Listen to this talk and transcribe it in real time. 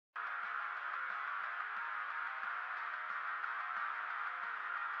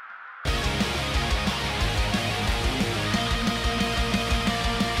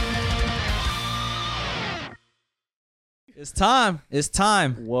It's time. It's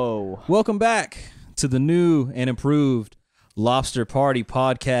time. Whoa. Welcome back to the new and improved Lobster Party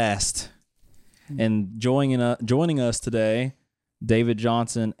podcast. And joining us today, David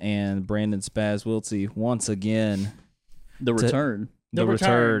Johnson and Brandon Spaz Wiltsey once again. The return. The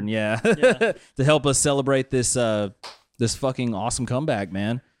return, yeah. To help us celebrate this this fucking awesome comeback,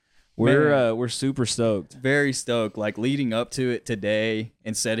 man. We're super stoked. Very stoked. Like leading up to it today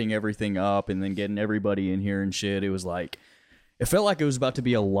and setting everything up and then getting everybody in here and shit. It was like, it felt like it was about to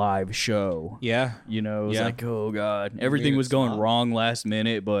be a live show. Yeah. You know, it was like, oh God. Everything was going wrong last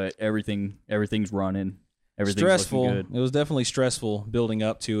minute, but everything's running. Everything's stressful. looking good. It was definitely stressful building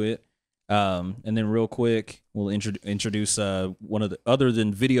up to it. And then real quick, we'll introduce one of the, other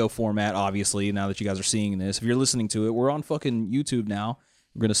than video format, obviously, now that you guys are seeing this. If you're listening to it, we're on fucking YouTube now.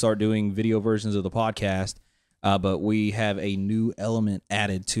 We're going to start doing video versions of the podcast. But we have a new element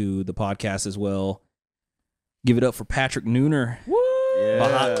added to the podcast as well. Give it up for Patrick Nooner. Woo!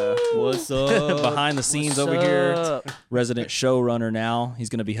 Yeah. What's up? Behind the scenes over here. Resident showrunner now. He's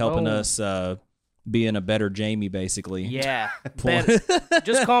going to be helping us being a better Jamie, basically. Yeah.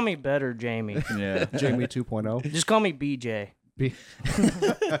 Just call me better Jamie. Yeah. Jamie 2.0. Just call me BJ.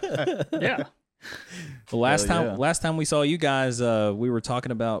 Yeah. The last time we saw you guys, we were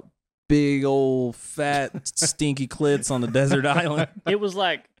talking about big old fat stinky clits on the desert island. It was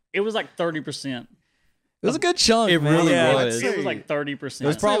like 30%. It was a good chunk. It man. really yeah. was. It was like 30%. It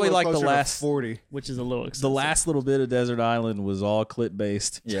was probably like the last 40. which is a little excessive. the last little bit of desert island was all clit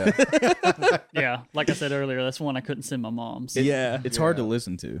based. Yeah. Yeah, like I said earlier, that's one I couldn't send my mom's. Yeah, It's hard to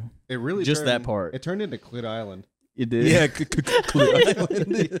listen to. It really Just turned, that part. It turned into Clit Island. It did. yeah, clit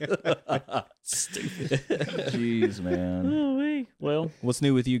island. Stupid. Jeez, man. Oh, wait. What's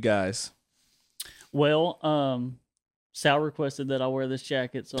new with you guys? Sal requested that I wear this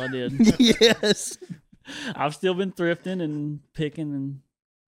jacket, so I did. Yes. I've still been thrifting and picking and,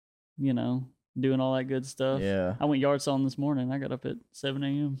 doing all that good stuff. Yeah. I went yard selling this morning. I got up at 7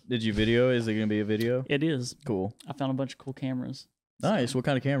 a.m. Did you video? Is it going to be a video? It is. Cool. I found a bunch of cool cameras. Nice. What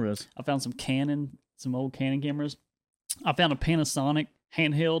kind of cameras? I found some old Canon cameras. I found a Panasonic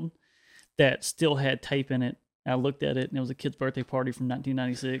handheld that still had tape in it. I looked at it, and it was a kid's birthday party from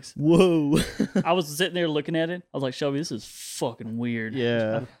 1996. Whoa. I was sitting there looking at it. I was like, Shelby, this is fucking weird.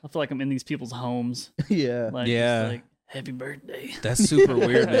 Yeah. I feel like I'm in these people's homes. Yeah. Like, Yeah. just like, happy birthday. That's super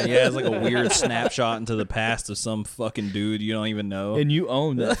weird, man. Yeah, it's like a weird snapshot into the past of some fucking dude you don't even know. And you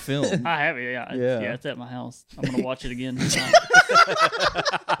own that film. I have it, yeah. Yeah. It's at my house. I'm going to watch it again tonight.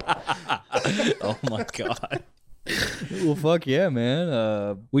 Oh my god. Well, fuck yeah,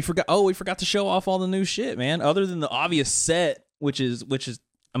 man. We forgot to show off all the new shit, man. Other than the obvious set, which is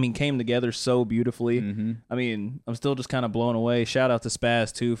came together so beautifully. Mm-hmm. I mean, I'm still just kind of blown away. Shout out to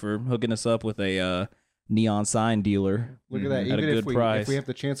Spaz too for hooking us up with a neon sign dealer. Look at that. At a Even good price. if we have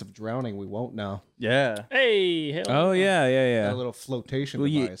the chance of drowning, we won't now. Yeah. Hey, hell. Oh yeah, yeah, Got yeah. a little flotation Well,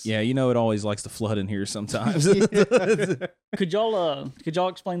 device. yeah, it always likes to flood in here sometimes. Could y'all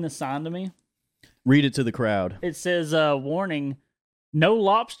explain this sign to me? Read it to the crowd. It says, warning, no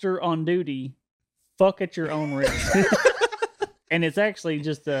lobster on duty. Fuck at your own risk. And it's actually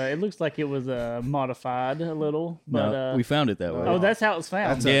just, it looks like it was modified a little. But No, we found it that way. oh, that's how it was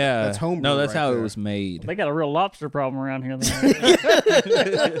found. yeah, that's homebrew No, that's right how there. it was made. They got a real lobster problem around here.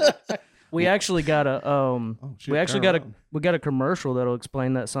 We actually got a shit, we got a commercial that'll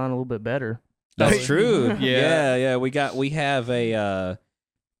explain that sign a little bit better. That's true. Yeah. yeah.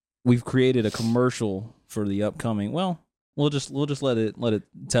 We've created a commercial for the upcoming. Well, we'll just let it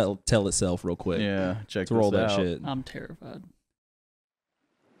tell itself real quick. Yeah. Check To roll this that out. shit. I'm terrified.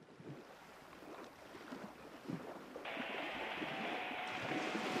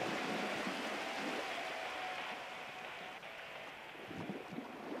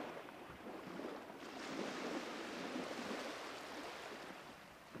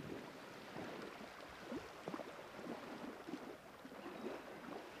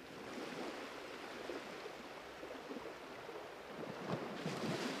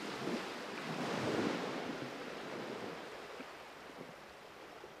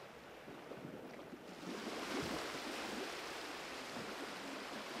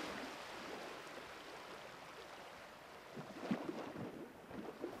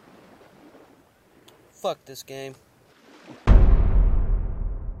 Fuck this game.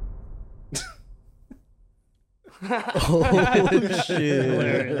 Oh, shit.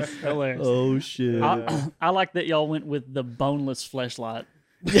 Hilarious. Oh, shit. I like that y'all went with the boneless fleshlight.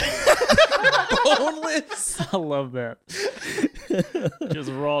 Boneless. I love that.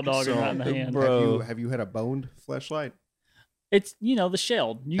 Just raw dogging right in the hand. bro. Have you had a boned fleshlight? It's the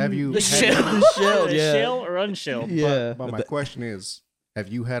shelled. Have you The had- shell. The shell, The yeah. shell or unshelled. Yeah. But my question is, have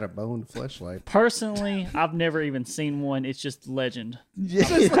you had a boned fleshlight? Personally, I've never even seen one. It's just legend.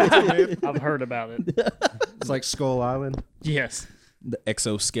 I've heard about it. It's like Skull Island. Yes. The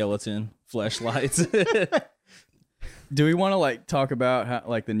exoskeleton fleshlights. Do we want to like talk about how,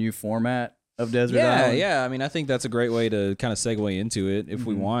 like the new format of Desert Yeah, Island? yeah. I mean, I think that's a great way to kind of segue into it if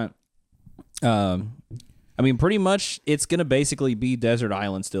we want. I mean, pretty much it's going to basically be Desert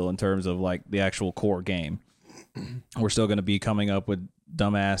Island still in terms of like the actual core game. We're still going to be coming up with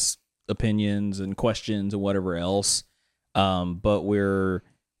dumbass opinions and questions and whatever else. But we're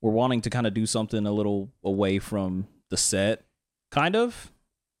wanting to kind of do something a little away from the set, kind of.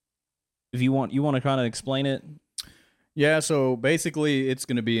 If you want to kind of explain it. Yeah, so basically it's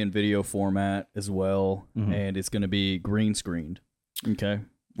going to be in video format as well, and it's going to be green screened. Okay.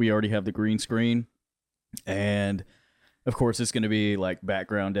 We already have the green screen, and of course it's going to be like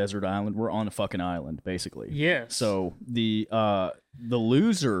background Desert Island. We're on a fucking island, basically. Yes. So the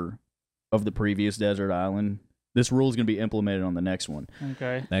loser of the previous Desert Island, this rule is going to be implemented on the next one.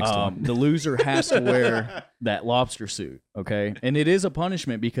 Okay. Next one. The loser has to wear that lobster suit, okay? And it is a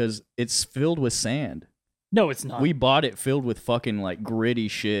punishment because it's filled with sand. No, it's not. We bought it filled with fucking like gritty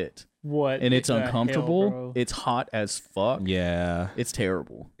shit, what? and it's the hell, uncomfortable. bro? It's hot as fuck. Yeah, It's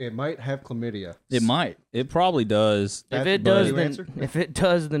terrible. It might have chlamydia. It might. it probably does. If That- it but does, you then answer? if it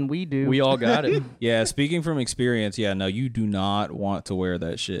does, then we do. We all got it. Yeah, speaking from experience, yeah, no, you do not want to wear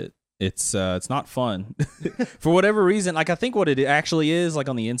that shit. It's not fun. For whatever reason, like I think what it actually is, like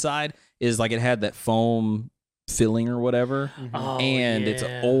on the inside, is like it had that foam filling or whatever. Oh, And it's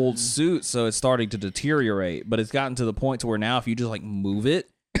an old suit, so it's starting to deteriorate. But it's gotten to the point to where now if you just like move it,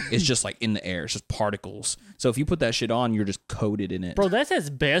 it's just like in the air. It's just particles. So if you put that shit on, you're just coated in it. Bro, that's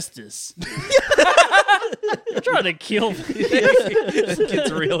asbestos. You're trying to kill me.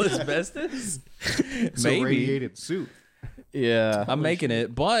 It's real asbestos. It's a radiated suit. Yeah. I'm making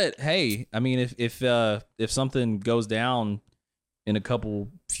it, but hey, I mean, if something goes down in a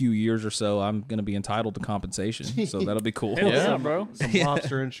few years or so, I'm gonna be entitled to compensation, so that'll be cool. Hell Yeah. yeah, bro. Some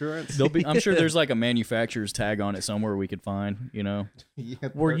lobster insurance. There'll be, I'm sure there's like a manufacturer's tag on it somewhere we could find, you know? Yeah,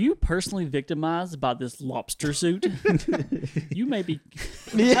 Were you personally victimized by this lobster suit? You may be.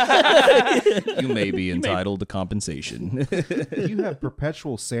 You may be entitled to compensation. you have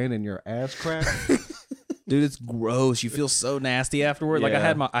perpetual sand in your ass crack? Dude, it's gross. You feel so nasty afterward. Like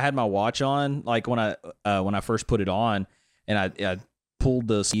Yeah. I had my watch on, like when I first put it on, and I pulled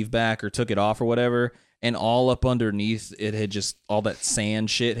the sleeve back or took it off or whatever, and all up underneath it had just all that sand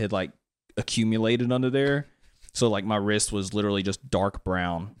shit had like accumulated under there. So like my wrist was literally just dark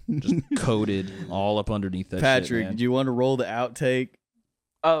brown, just coated all up underneath that Patrick, shit, do you want to roll the outtake?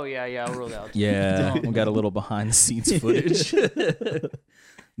 Oh yeah, I'll roll that out. yeah, we got a little behind the scenes footage.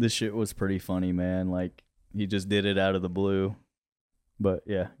 This shit was pretty funny, man. Like, he just did it out of the blue. But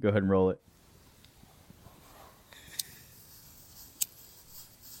yeah, go ahead and roll it.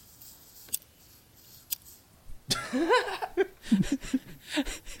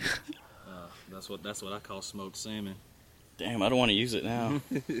 That's what I call smoked salmon. Damn, I don't want to use it now.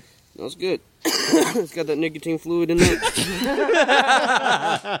 That's good. It's got that nicotine fluid in there.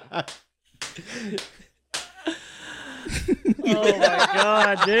 Oh my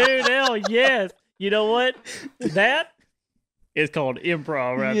god, dude! Hell yes. You know what? That is called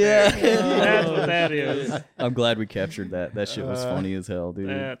improv right there. That's what that is. I'm glad we captured that. That shit was funny as hell, dude.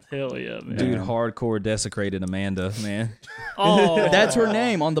 That's hell yeah, man. Dude, hardcore desecrated Amanda, man. Oh, That's her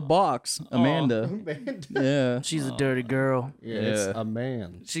name on the box, Amanda. Yeah. She's a dirty girl. Yeah, it's Yeah. a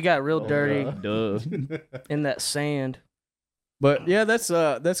man. She got real dirty Duh. in that sand. But yeah, that's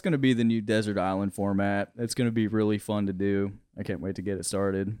gonna be the new Desert Island format. It's gonna be really fun to do. I can't wait to get it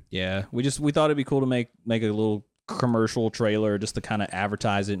started. Yeah, we thought it'd be cool to make a little commercial trailer just to kind of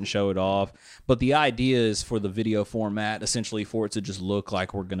advertise it and show it off. But the idea is for the video format, essentially for it to just look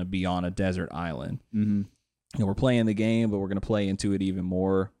like we're going to be on a desert island. Mm-hmm. And we're playing the game, but we're going to play into it even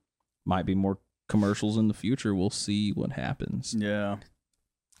more. Might be more commercials in the future. We'll see what happens. Yeah.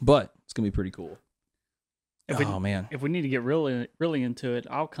 But it's going to be pretty cool. If we, Oh, man. if we need to get really into it,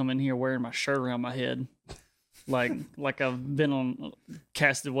 I'll come in here wearing my shirt around my head, like I've been on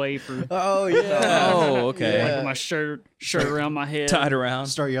Castaway for. Oh yeah. Oh, okay. Like with my shirt around my head, Tied around.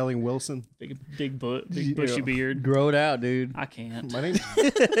 Start yelling Wilson. big bushy beard. Grow it out, dude. I can't. My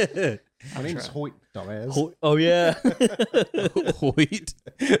name's Hoyt, dumbass. Oh yeah. Hoyt.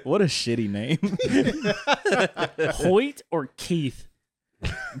 What a shitty name. Hoyt or Keith?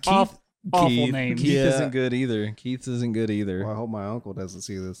 Keith. Awful Keith. name. Keith Yeah. isn't good either. Keith isn't good either. Well, I hope my uncle doesn't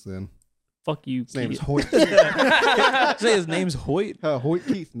see this then. Fuck you. His name's kid. Hoyt. Say his name's Hoyt. Hoyt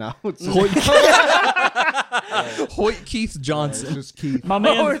Keith. No, it's Hoyt Keith Johnson. It's just Keith. My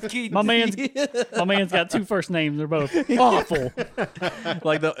man's got two first names. They're both awful.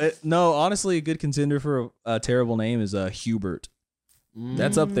 Like no, honestly, a good contender for a terrible name is Hubert.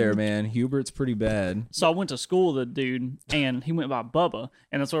 That's up there, man. Hubert's pretty bad. So I went to school with a dude, and he went by Bubba,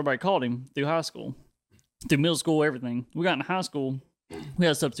 and that's what everybody called him through high school, through middle school, everything. We got into high school, we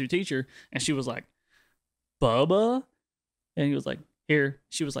had a substitute teacher, and she was like, Bubba? And he was like, here.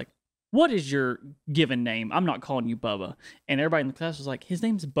 She was like, what is your given name? I'm not calling you Bubba. And everybody in the class was like, his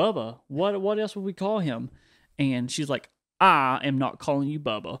name's Bubba. What else would we call him? And she's like, I am not calling you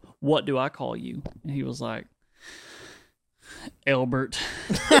Bubba. What do I call you? And he was like, Albert.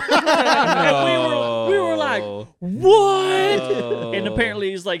 No. we were like, what? And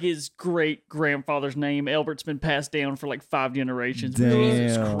apparently it's like his great grandfather's name. Albert's been passed down for like 5 generations.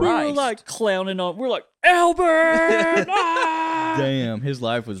 Damn. We were like clowning on. We're like, Albert. Ah! Damn, his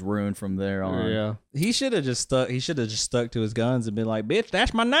life was ruined from there on. Yeah. He should have just stuck. He should have just stuck to his guns and been like, "Bitch,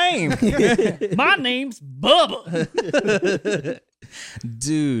 that's my name." My name's Bubba.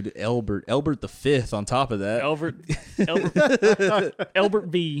 Dude, Albert the Fifth. On top of that, Albert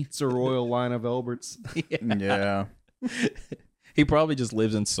V. It's a royal line of Alberts. Yeah. he probably just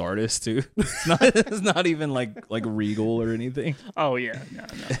lives in Sardis too. It's not even like regal or anything. Oh yeah,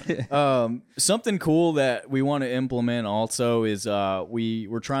 no. Something cool that we want to implement also is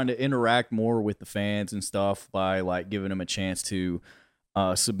we're trying to interact more with the fans and stuff by like giving them a chance to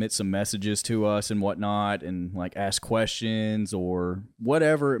submit some messages to us and whatnot, and like ask questions or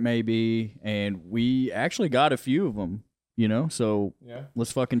whatever it may be. And we actually got a few of them, you know. So Yeah.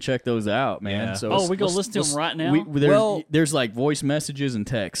 let's fucking check those out, man. Yeah. So Oh, we go listen to him right now. there's like voice messages and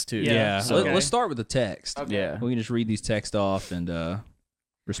text too. Yeah. So, Okay. Let's start with the text. yeah. We can just read these texts off and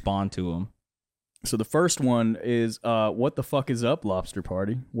respond to them. So the first one is, what the fuck is up, Lobster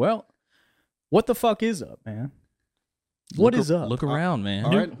Party? Well, what the fuck is up, man? What is up? Look around, man.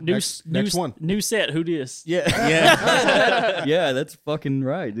 All right. Next one. New set. Who dis? Yeah. Yeah. Yeah, that's fucking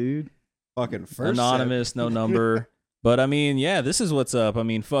right, dude. Fucking first. Anonymous, no number. But I mean, yeah, this is what's up. I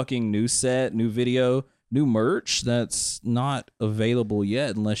mean, fucking new set, new video, new merch that's not available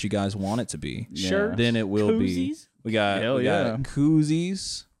yet unless you guys want it to be. Shirts. Then it will be. Koozies? We got Hell yeah.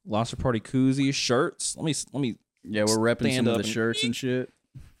 koozies, Lobster Party koozies, shirts. Let me. Yeah, we're repping Stand some of up the and- shirts and shit.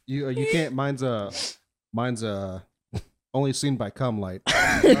 You can't. Mine's only seen by cum light.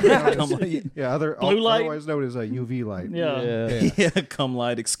 Yeah, Blue light? otherwise known as a UV light. Yeah. Yeah, come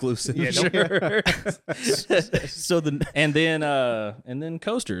light exclusive shirts. So and then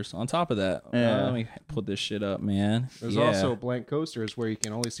coasters on top of that. Yeah. Let me put this shit up, man. There's Yeah. also blank coasters where you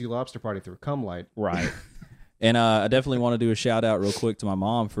can only see Lobster Party through cum light. Right. And I definitely want to do a shout out real quick to my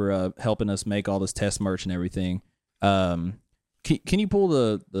mom for helping us make all this test merch and everything. Can you pull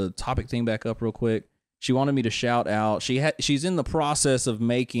the topic thing back up real quick? She wanted me to shout out. She's in the process of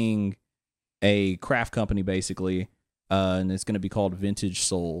making a craft company basically, and it's going to be called Vintage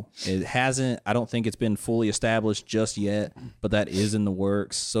Soul. It hasn't. I don't think it's been fully established just yet, but that is in the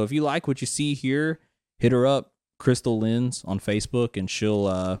works. So if you like what you see here, hit her up, Crystal Lens on Facebook, and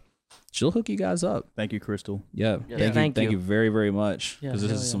she'll hook you guys up. thank you, Crystal. Yeah, Yeah, thank thank you you. very, very much. Yeah, Because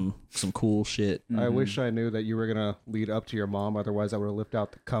this hell is yeah. some cool shit. I wish I knew that you were gonna lead up to your mom. Otherwise, I would have lifted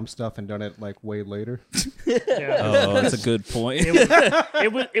out the cum stuff and done it like way later. Yeah. Oh, that's a good point.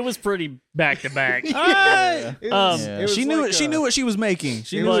 It was pretty back to back. It was- Yeah. it was She knew like, it. She knew what she was making.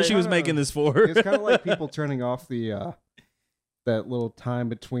 She it knew what was she was kinda- making this for. It's kind of like people turning off the that little time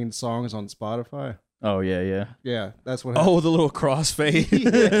between songs on Spotify. Oh yeah. Yeah, that's what. happened. Oh, the little crossfade.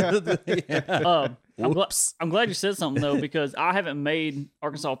 Yeah. I'm glad you said something though, because I haven't made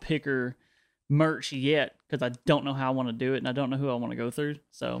Arkansas Picker merch yet because I don't know how I want to do it and I don't know who I want to go through.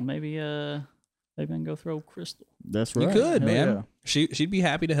 So maybe I can go through Crystal. That's You right. could, Hell man. yeah. She'd be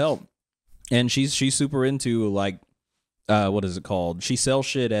happy to help, and she's super into like, what is it called? She sells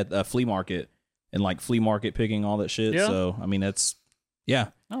shit at a flea market and like flea market picking all that shit. Yeah. So I mean, that's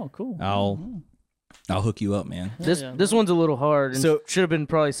Oh, cool. I'll hook you up, man. This Yeah. this one's a little hard, and So- should have been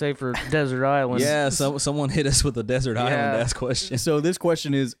probably saved for Desert Island. Yeah, someone hit us with a desert island Yeah. ass question. So this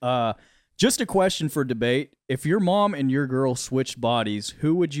question is just a question for debate. If your mom and your girl switched bodies,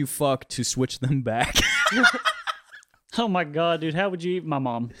 who would you fuck to switch them back? Oh my god, dude, how would you eat my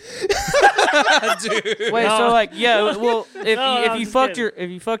mom? Dude. Wait, so like, yeah, well, if No, you, I'm if you just fucked kidding. your if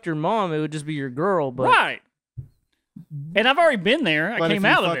you fucked your mom, it would just be your girl. But Right. And I've already been there. I But if came you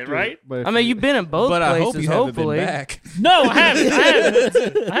out of fucked it, your- right? but if I mean, you- you've been in both But I places, hope you haven't hopefully. been back. No, I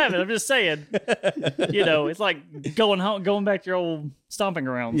haven't. I'm just saying. You know, it's like going back to your old stomping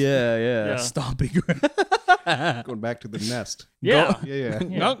grounds. Yeah, Yeah. Stomping. going back to the nest. Yeah. Yeah.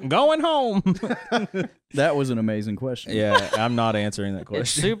 Going home. That was an amazing question. Yeah, I'm not answering that It's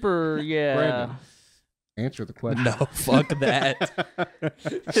question. super, yeah. Brandon. Answer the question. No, fuck that.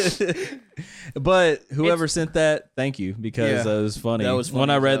 But whoever sent that, thank you, because Yeah. it was funny. That was funny when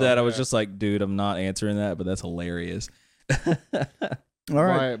I as read hell, that, I was yeah. just like, dude, I'm not answering that, but that's hilarious. All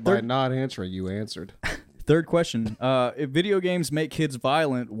right. By not answering, you answered. Third question. If video games make kids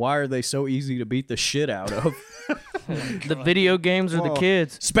violent, why are they so easy to beat the shit out of? The video games or the Well,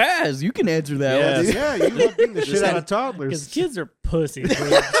 kids? Spaz, you can answer that Yes. one. dude. Yeah, you love beating the shit out of Because toddlers. kids are pussies,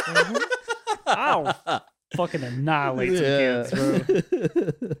 bro. I'll fucking annihilate some kids,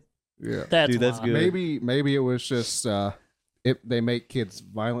 bro. Yeah. That's Dude, that's wild. good. Maybe it was just if they make kids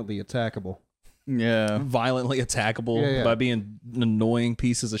violently attackable. Yeah. Violently attackable Yeah, yeah. by being annoying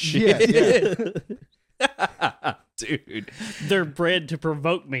pieces of Yeah, shit. yeah. Dude. They're bred to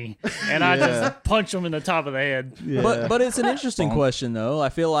provoke me, and I just punch them in the top of the head. But it's an interesting question though. I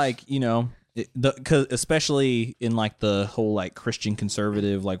feel like, you know, cause especially in like the whole like Christian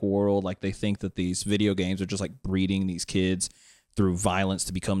conservative like world, like they think that these video games are just like breeding these kids through violence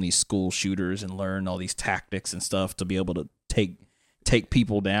to become these school shooters and learn all these tactics and stuff to be able to take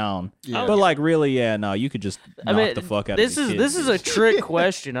people down. Yeah. But like really, yeah, no, you could just knock the fuck out this of these is kids. a trick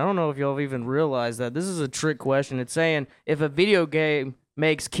question. I don't know if y'all have even realized that. This is a trick question. It's saying if a video game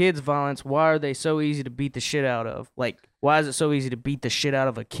makes kids violence, why are they so easy to beat the shit out of? Like, why is it so easy to beat the shit out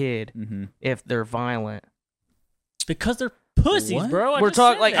of a kid if they're violent? Because they're pussies, What? bro. We're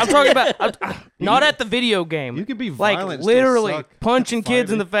talking like I'm talking about not at the video game. You can be like violent. and still literally suck punching at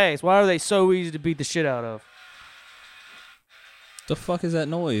kids in the fighting. face. Why are they so easy to beat the shit out of? The fuck is that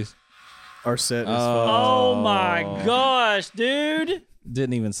noise? Our set is Oh my gosh, dude!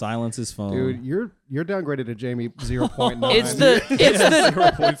 Didn't even silence his phone. Dude, you're downgraded to Jamie 0.9. It's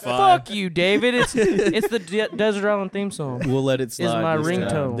the fuck you, David. It's the Desert Island theme song. We'll let it slide. my this time.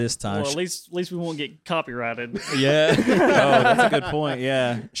 ringtone. This time. Well, at least we won't get copyrighted. Yeah. Oh, that's a good point.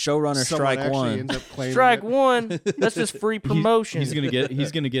 Yeah. Showrunner Someone strike actually one. ends up claiming Strike it. one. That's just free promotion. He's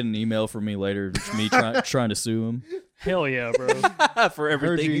gonna get an email from me later. It's me trying to sue him. Hell yeah, bro. For Heard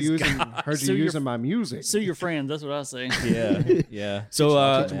everything you he's using got. heard So you you're- using my music. Sue your friends. That's what I say. Yeah. Yeah.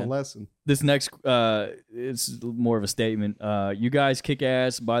 So Teach him a lesson. this next it's more of a statement. You guys kick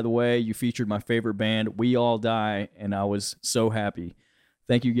ass. By the way, you featured my favorite band, We All Die, and I was so happy.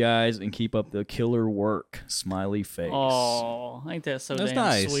 Thank you guys and keep up the killer work. Smiley face. Oh, ain't that so That's damn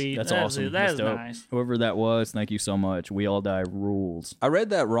nice. sweet? That's That awesome. That That's is dope. nice. Whoever that was, thank you so much. We All Die rules. I read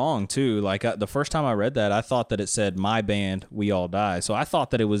that wrong too. Like the first time I read that, I thought that it said my band, We All Die. So I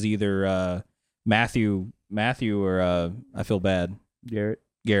thought that it was either Matthew or I Feel Bad. Garrett.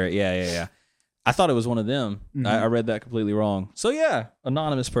 Garrett. Yeah. I thought it was one of them. I read that completely wrong. So yeah,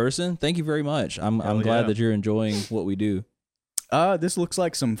 anonymous person, thank you very much. I'm glad yeah. that you're enjoying what we do. This looks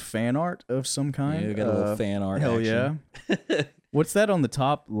like some fan art of some kind. Yeah, we got a little fan art. Hell action. yeah. What's that on the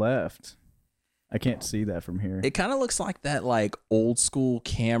top left? I can't see that from here. It kind of looks like that like old school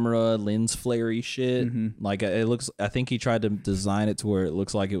camera lens flary shit. Like it looks. I think he tried to design it to where it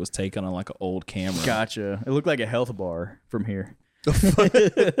looks like it was taken on like an old camera. Gotcha. It looked like a health bar from here. Who's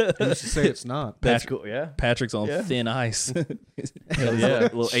to say it's not? That's cool. Yeah. Patrick's on Yeah. thin ice. Hell yeah, yeah.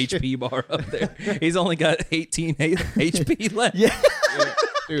 little HP bar up there. He's only got 18 HP left. Yeah.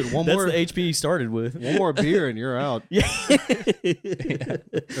 Dude, one That's more the HP he started with. one more beer and you're out.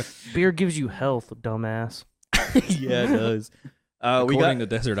 Beer gives you health, dumbass. Yeah, it does. According to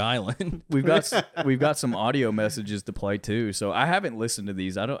Desert Island. We've got some audio messages to play too. So I haven't listened to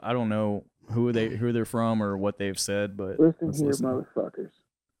these. I don't know who they're from or what they've said, but Listen let's here, listen. motherfuckers.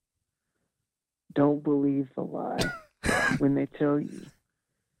 Don't believe the lie when they tell you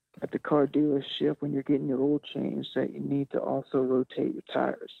at the car dealership when you're getting your oil changed that you need to also rotate your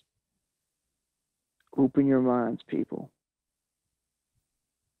tires. Open your minds, people.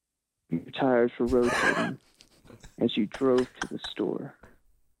 Your tires were rotating as you drove to the store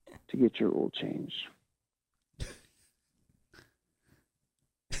to get your oil changed.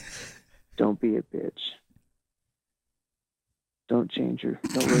 Don't be a bitch. Don't change your.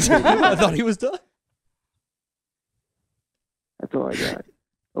 Don't rotate your I thought he was done. That's all I got.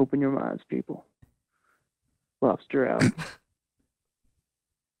 Open your minds, people. Lobster out.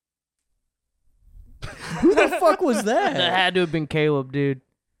 Who the fuck was That that? had to have been Caleb, dude.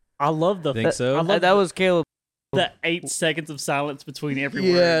 I love the. Think so? I love That was Caleb. The 8 seconds of silence between every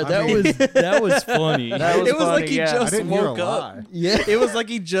word. Yeah, that was funny. That was It was funny, like he yeah. I just didn't hear a woke up. lie. Yeah. It was like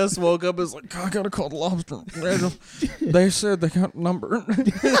he just woke up. It was like, I gotta call the lobster. They said they got a number.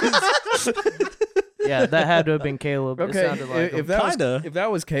 Yeah, that had to have been Caleb. It Okay, sounded like him. if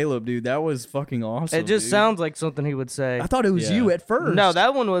that was Caleb, dude, that was fucking awesome. It just dude. sounds like something he would say. I thought it was Yeah. you at first. No,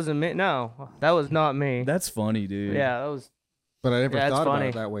 that one wasn't me. No, that was not me. That's funny, dude. Yeah, that was. But I never Yeah, it's thought about funny.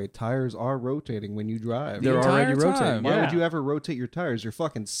 it that way. Tires are rotating when you drive. They're entire already time. rotating. Why Yeah. would you ever rotate your tires? You're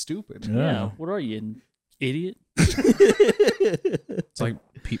fucking stupid. Yeah. What are you, an idiot? It's like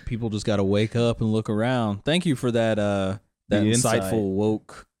people just gotta wake up and look around. Thank you for that. That The insight. insightful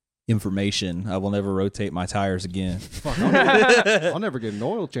woke information. I will never rotate my tires again. Fuck, I'll never get an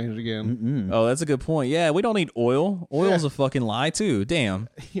oil change again. Mm-mm. Oh, that's a good point. Yeah, we don't need oil. Oil's a fucking lie too. Damn.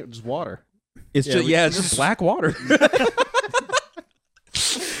 Just water. It's just it's just black water.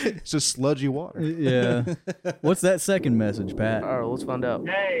 It's just sludgy water. Yeah. What's that second message, Pat? All right, let's find out.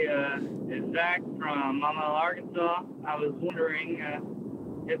 Hey, it's Zach from Mama, Arkansas. I was wondering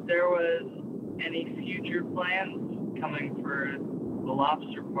if there was any future plans coming for the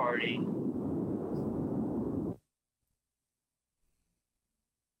lobster party.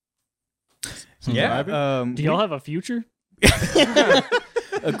 Yeah. Do y'all have a future?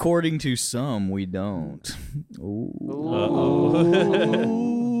 According to some, we don't. Ooh.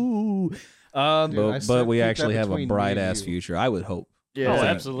 Dude, I but said we keep that actually have a between me bright and ass you. future. I would hope. Oh,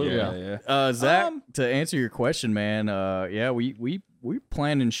 absolutely. Zach, to answer your question, man, we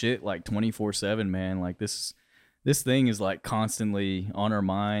planning shit like 24/7, man. Like this thing is like constantly on our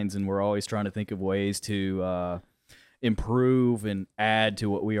minds, and we're always trying to think of ways to improve and add to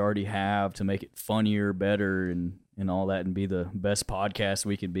what we already have to make it funnier, better, and all that, and be the best podcast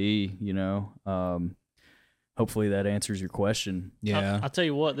we can be. You know, hopefully that answers your question. Yeah. I'll tell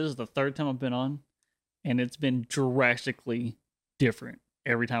you what, this is the third time I've been on, and it's been drastically different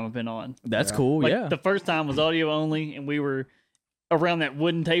every time I've been on. That's Yeah. cool. Like yeah. the first time was audio only, and we were around that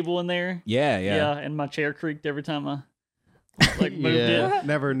wooden table in there. Yeah. And my chair creaked every time I like moved Yeah. it.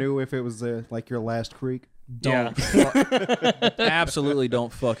 Never knew if it was like your last creek. Don't absolutely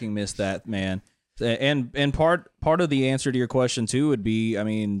don't fucking miss that, man. And part of the answer to your question too would be, I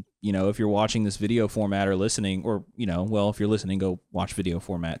mean, you know, if you're watching this video format or listening, or you know, well, if you're listening, go watch video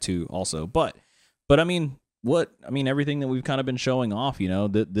format too, also. But I mean, everything that we've kind of been showing off, you know,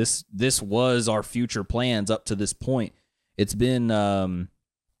 that this was our future plans up to this point. It's been a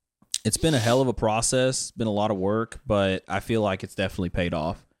hell of a process, been a lot of work, but I feel like it's definitely paid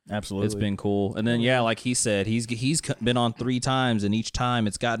off. Absolutely. It's been cool. And then, yeah, like he said, he's been on 3 times, and each time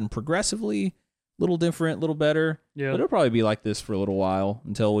it's gotten progressively a little different, a little better. Yeah. But it'll probably be like this for a little while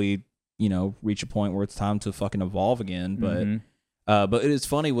until we, you know, reach a point where it's time to fucking evolve again. Mhm. But it is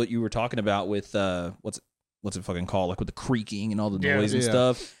funny what you were talking about with what's it fucking called? Like with the creaking and all the noise and Yeah.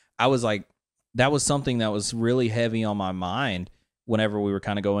 stuff. I was like, that was something that was really heavy on my mind whenever we were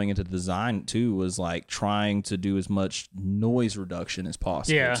kind of going into the design too, was like trying to do as much noise reduction as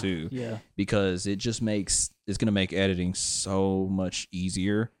possible too. Yeah. Because it's going to make editing so much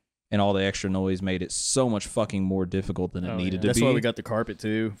easier, and all the extra noise made it so much fucking more difficult than it Oh, needed yeah. to That's be. why we got the carpet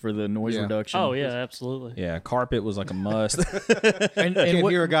too, for the noise Yeah. reduction. Oh yeah, absolutely. Yeah, carpet was like a must. And Can't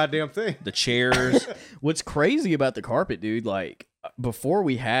what, hear a goddamn thing. The chairs. what's crazy about the carpet, dude, like before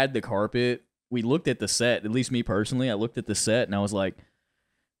we had the carpet, we looked at the set, at least me personally, I looked at the set and I was like,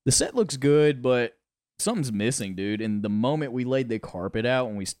 the set looks good, but something's missing, dude. And the moment we laid the carpet out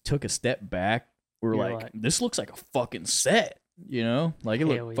and we took a step back, we were You're like, like- this looks like a fucking set, you know? Like it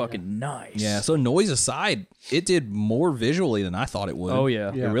Hell looked yeah. fucking nice. Yeah, so noise aside, it did more visually than I thought it would. Oh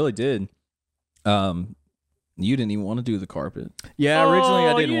yeah. It really did. You didn't even want to do the carpet. Yeah, originally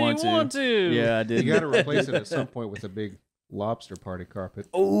I Oh, didn't you want didn't to. want to. Yeah, I did. You got to replace it at some point with a big lobster party carpet.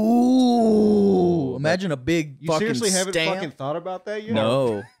 Ooh, imagine a big You fucking seriously haven't stamp. fucking thought about that yet?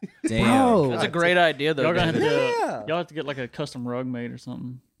 No. Damn. Bro. That's a great idea, though. Y'all gonna have dude. to y'all have to get like a custom rug made or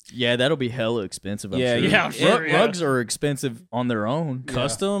something. Yeah, that'll be hella expensive. I'm Yeah, sure. yeah, I'm sure, yeah. Rugs are expensive on their own.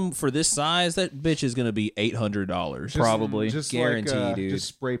 Custom for this size, that bitch is gonna be $800. Just- Probably. Just Guarantee, like, dude. Just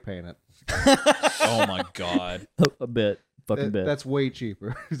spray paint it. Oh my god. A bit. Fucking bit. That's way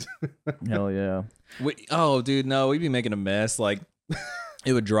cheaper. Hell yeah. Oh, dude, no, we'd be making a mess. Like,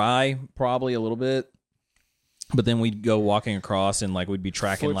 it would dry probably a little bit, but then we'd go walking across and like we'd be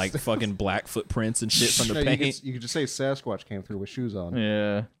tracking like Footsteps. fucking black footprints and shit from the No, paint. you could just say Sasquatch came through with shoes on.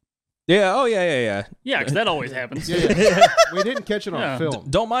 Yeah. Yeah. Oh yeah. Yeah, because that always happens. Yeah. We didn't catch it on Yeah. film.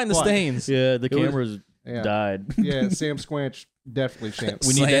 Don't mind the What? stains. Yeah, the It was- cameras Yeah. died. Yeah, Sam Squanch definitely chance.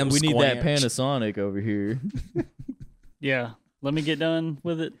 We need Sam that. We need that Squanch. Panasonic over here. Yeah. Let me get done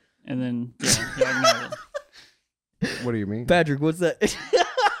with it, and then y'all can have it. What do you mean? Patrick, what's that?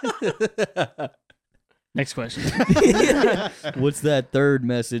 Next question. What's that third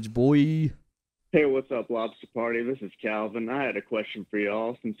message, boy? Hey, what's up, Lobster Party? This is Calvin. I had a question for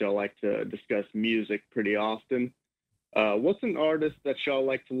y'all since y'all like to discuss music pretty often. What's an artist that y'all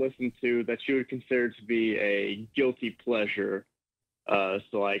like to listen to that you would consider to be a guilty pleasure? So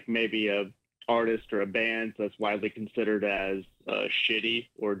like maybe a artist or a band that's widely considered as shitty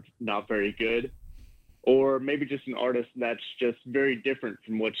or not very good, or maybe just an artist that's just very different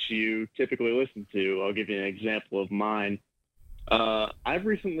from what you typically listen to. I'll give you an example of mine. I've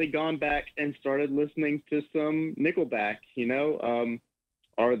recently gone back and started listening to some Nickelback.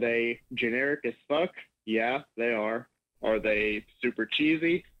 Are they generic as fuck? Yeah, they are. Are they super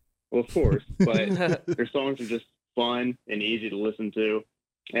cheesy? Well, of course, but their songs are just fun and easy to listen to,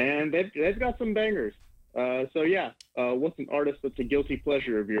 and they've got some bangers. So yeah, what's an artist that's a guilty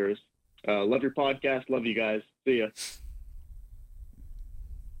pleasure of yours? Love your podcast. Love you guys. See ya.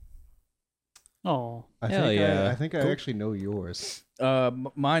 Oh, I think I actually know yours.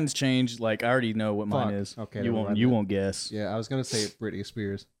 Mine's changed. Like I already know what mine Fuck. is. Okay, you never won't. mind You then. won't guess. Yeah, I was gonna say Britney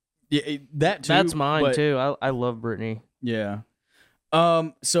Spears. Yeah, that too. That's mine but- too. I love Britney. Yeah.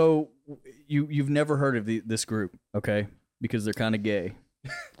 So you've never heard of this group, okay? Because they're kind of gay.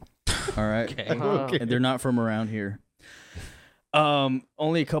 All right. Okay. And they're not from around here.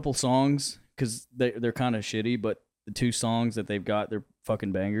 Only a couple songs because they're kind of shitty, but the two songs that they've got, they're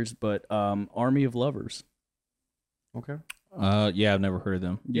fucking bangers. But Army of Lovers. Okay. Yeah, I've never heard of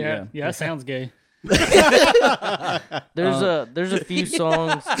them. yeah, that sounds gay. There's a few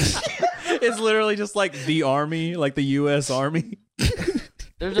songs. It's literally just like the army, like the U.S. Army,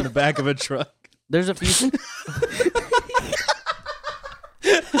 There's in the a back of a truck. there's a few.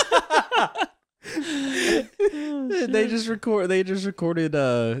 They just recorded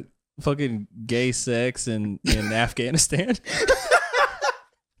fucking gay sex in Afghanistan.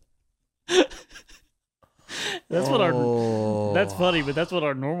 That's what our. That's funny, but that's what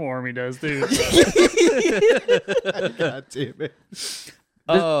our normal army does too. God damn it.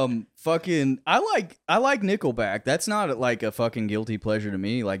 Fucking I like Nickelback. That's not like a fucking guilty pleasure to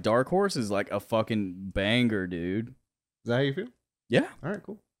me. Like Dark Horse is like a fucking banger, dude. Is that how you feel? Yeah. All right,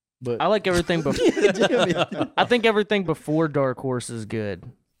 cool. But I like everything before. I think everything before Dark Horse is good,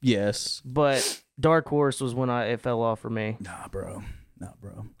 yes. but Dark Horse was when it fell off for me. Nah, bro.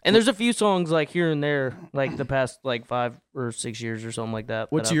 And there's a few songs like here and there, like the past like 5 or 6 years or something like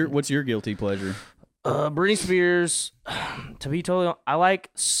that. What's your guilty pleasure? Britney Spears? To be totally honest, I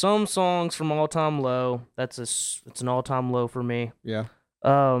like some songs from All Time Low. It's an all time low for me. Yeah.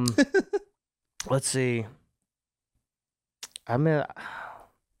 Let's see. I mean,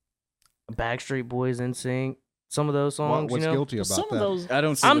 Backstreet Boys, NSYNC. Some of those songs, What's you know. guilty about Some that? of those. I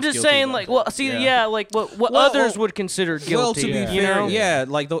don't see I'm what's just guilty saying, about like, that. well, see, yeah, like what others would consider guilty. Well, to be you fair, know? yeah,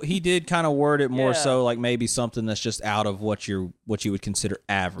 like he did kind of word it more Yeah. so like maybe something that's just out of what you would consider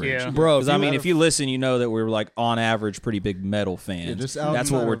average. Yeah. Bro, Because I mean, if you listen, you know that we're like on average pretty big metal fans. Yeah, just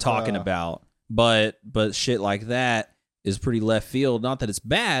That's what outside we're of, talking about. But shit like that is pretty left field. Not that it's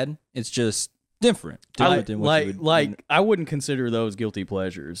bad. It's just different than what you would. I wouldn't consider those guilty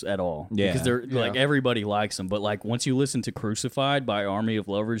pleasures at all. Yeah. Because they're like everybody likes them, but like once you listen to Crucified by Army of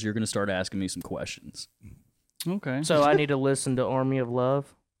Lovers, you're gonna start asking me some questions. Okay. So I need to listen to Army of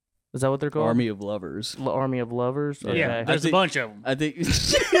Love. Is that what they're called? Army of Lovers. Army of Lovers. Okay. Yeah, there's I think- a bunch of them, I think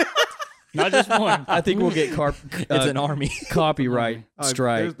not just one. I think we'll get it's an army. copyright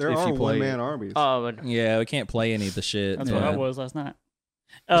strike There if are you play one-man it. armies. But Yeah, we can't play any of the shit. That's yeah. what I was last night.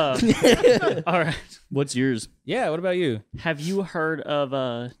 All right. What's yours? Yeah, what about you? Have you heard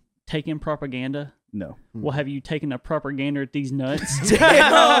of taking propaganda? No. Well, have you taken a propaganda at these nuts?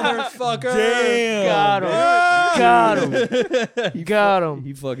 Motherfucker! got him. Got him. Got him.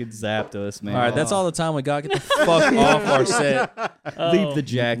 He fucking zapped us, man. All right, that's all the time we got. Get the fuck off our set. Leave the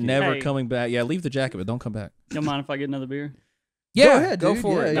jacket. Never Hey. coming back. Yeah, leave the jacket, but don't come back. Don't mind if I get another beer? Yeah, ahead, go dude.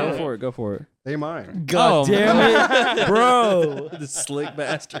 for it. Yeah, Go yeah. for it. Go for it. They mine. God Oh, damn it, bro! The slick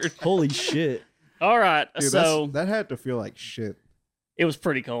bastard. Holy shit! All right. Dude, so that had to feel like shit. it was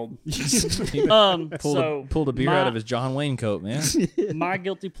pretty cold. Pulled a beer out of his John Wayne coat, man. My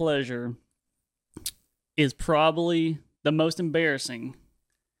guilty pleasure is probably the most embarrassing.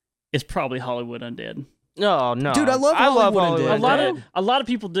 Is probably Hollywood Undead. No, no. Dude, I love Hollywood Undead. A lot of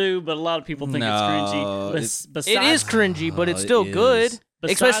people do, but a lot of people think No, it's cringy. It is cringy, but it's still it good. is.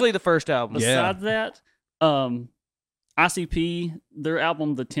 Especially the first album. Besides that, ICP, their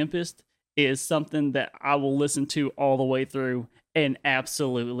album The Tempest, is something that I will listen to all the way through and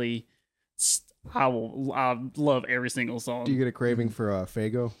absolutely I love every single song. Do you get a craving for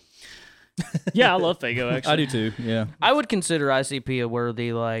Fago? Yeah, I love Fago, actually. I do too. Yeah. I would consider ICP a worthy,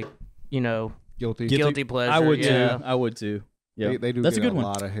 Guilty. guilty pleasure. I would yeah. too. I would too. Yeah. They do That's get a good one.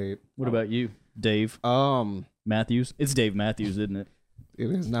 lot of hate. What about you, Dave Matthews? It's Dave Matthews, isn't it? It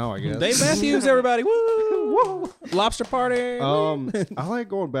is now, I guess. Dave Matthews, everybody. Woo! Woo! Lobster party. I like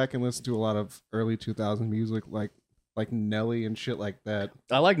going back and listen to a lot of early 2000 music, like Nelly and shit like that.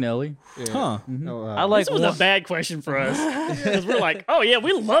 I like Nelly. Yeah. Huh. No, I like This was a bad question for us because we're like, oh yeah,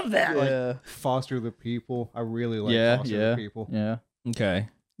 we love that. Yeah. Foster the People. I really like Yeah. Foster Yeah. the People. Yeah. Okay.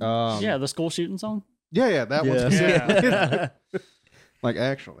 Yeah, the school shooting song. Yeah, that one. Yeah. specifically. Like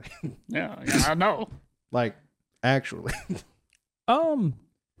actually, Yeah, I know. like actually.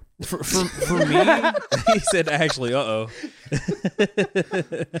 For me, he said actually,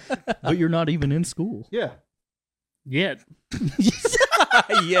 But you're not even in school. Yeah, Yet.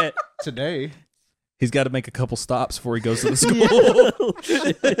 Yet. today. He's got to make a couple stops before he goes to the school.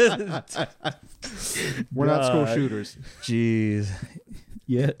 We're not school shooters. Jeez.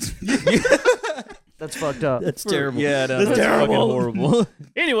 Yet. That's fucked up. That's terrible. Yeah, no, that's fucking horrible.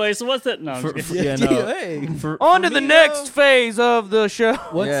 Anyway, so what's that? No, I'm just kidding. Yeah, no. On to the next phase of the show.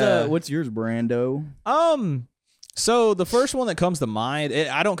 What's yours, Brando? So the first one that comes to mind,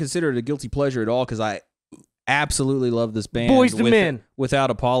 I don't consider it a guilty pleasure at all because I absolutely love this band. Boyz II Men. Without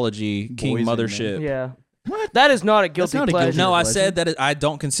apology, King Boyz II Men. Mothership. Yeah. What? That is not a guilty not a pleasure. guilty No, I pleasure. said that I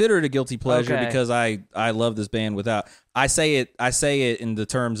don't consider it a guilty pleasure Okay. because I love this band without. I say it in the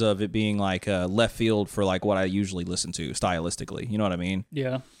terms of it being like left field for like what I usually listen to stylistically. You know what I mean?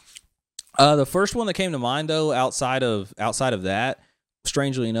 Yeah. The first one that came to mind though, outside of that,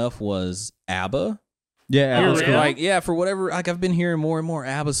 strangely enough, was ABBA. Yeah. Oh, Alice yeah? Cooper. Like for whatever, like I've been hearing more and more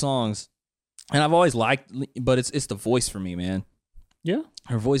ABBA songs, and I've always liked, but it's the voice for me, man. Yeah.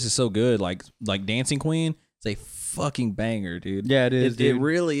 Her voice is so good, like Dancing Queen. It's a fucking banger, dude. Yeah, it is. It dude.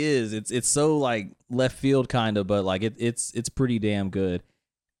 really is. It's so like left field kind of, but like it's pretty damn good.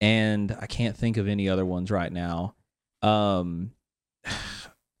 And I can't think of any other ones right now.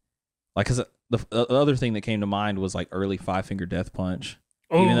 Like, cause the other thing that came to mind was like early Five Finger Death Punch.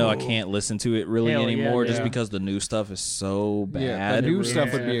 Even though I can't listen to it really Hell yeah, anymore, just yeah. because the new stuff is so bad. Yeah, the new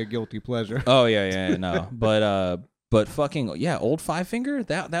stuff would Yeah. be a guilty pleasure. Oh yeah, no. But fucking yeah, old Five Finger,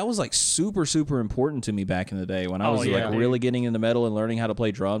 that was like super important to me back in the day when I Oh, was yeah, like dude. really getting into metal and learning how to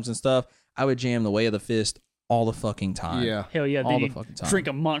play drums and stuff. I would jam The Way of the Fist all the fucking time. Yeah, Hell yeah, All dude. the fucking time. Drink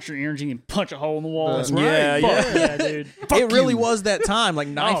a Monster Energy and punch a hole in the wall. That's Fuck right. Yeah, dude. It really was that time. Like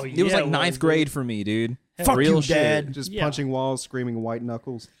ninth, Oh, it was yeah, like it ninth was, grade for me, dude. Fuck Real you, shit. Dad. just Yeah. punching walls, screaming white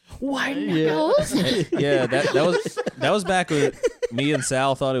knuckles. White Yeah. knuckles. Yeah, that was back when me and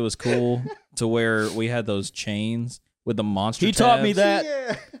Sal thought it was cool to where we had those chains with the monster. He taught me tabs.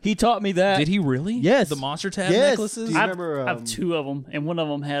 that. He taught me that. Did he really? Yes. The monster tab Yes. necklaces. Do you I remember? have two of them, and one of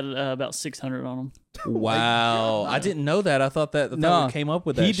them had about 600 on them. Wow, I didn't know that. I thought that No, we came up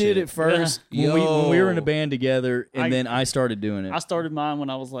with that. He did shit. it first Yeah. when we were in a Yo. band together, and I- then I started doing it. I started mine when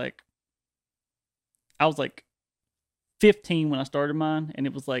I was like 15 when I started mine, and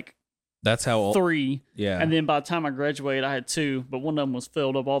it was like That's how old. 3. Yeah, And then by the time I graduated, I had 2, but one of them was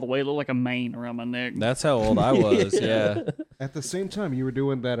filled up all the way. It looked like a mane around my neck. that's how old I was. Yeah. At the same time, you were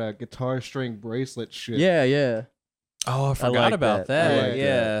doing that guitar string bracelet shit. Yeah, yeah. Oh, I forgot like about that. I that. like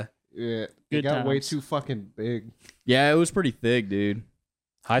Yeah. Yeah, it Good got way times. too fucking big. Yeah, it was pretty thick, dude.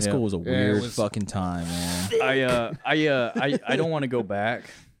 High school Yeah. was a Yeah, it weird was- fucking time, man. I don't want to go back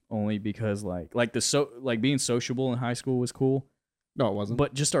only because like being sociable in high school was cool, No, it wasn't.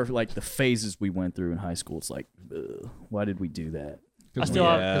 but just the phases we went through in high school, it's like, ugh, why did we do that? I still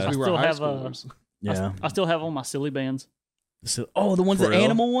Yeah. have, I we were still high have schoolers. Yeah. I still have all my silly bands. So, the ones, For the real?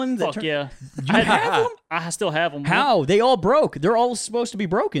 animal ones. that Fuck turn- yeah. You have them? I still have them. How? They all broke. They're all supposed to be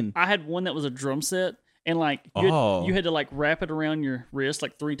broken. I had one that was a drum set, and like you had, Oh. you had to like wrap it around your wrist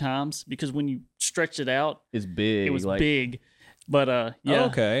like 3 times because when you stretched it out, It's big. it was like, big. But yeah. Oh,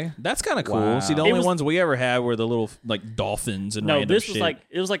 okay, that's kind of cool. Wow. See, the It only was- ones we ever had were the little like dolphins and No, random this shit. was like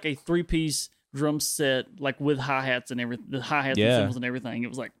it was like a 3-piece drum set, like with hi hats and everything, the hi hats Yeah. and cymbals and everything. It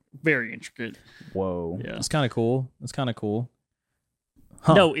was like very intricate. Whoa. Yeah. That's kind of cool. That's kind of cool.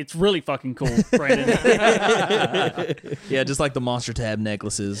 Huh. No, it's really fucking cool, Brandon. Yeah, just like the monster tab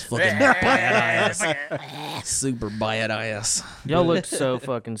necklaces. Fucking badass. Super badass. Y'all look so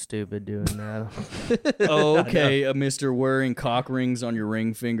fucking stupid doing that. Oh, okay, Mr. Wearing cock rings on your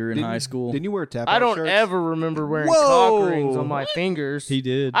ring finger in high school. Didn't you wear tap? I don't shirts? ever remember wearing Whoa. cock rings on my fingers. He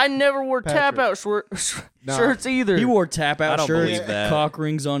did. I never wore tap out Nah. shirts either. He wore tap I out don't shirts, believe that. cock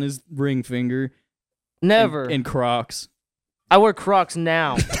rings on his ring finger, Never. and Crocs. I wear Crocs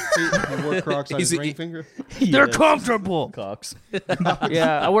now. He wore Crocs on his ring finger. They're comfortable. Cocks.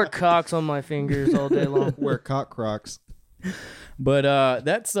 Yeah, I wear cocks on my fingers all day long. Wear cock Crocs. But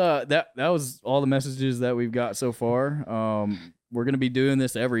that's that was all the messages that we've got so far. We're gonna be doing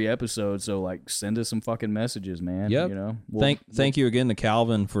this every episode, so like send us some fucking messages, man. Yep. You know. Thank you again to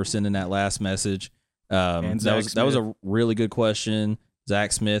Calvin for sending that last message. And that was Zach a really good question.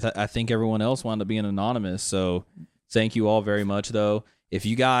 Zach Smith. I think everyone else wound up being anonymous. So thank you all very much, though. If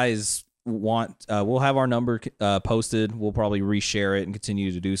you guys want, we'll have our number posted. We'll probably reshare it and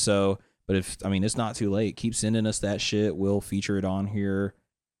continue to do so. But it's not too late. Keep sending us that shit. We'll feature it on here.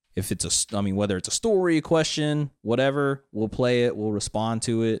 If it's whether it's a story, a question, whatever, we'll play it. We'll respond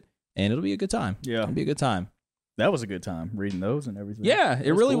to it, and it'll be a good time. Yeah. It'll be a good time. That was a good time reading those and everything. Yeah,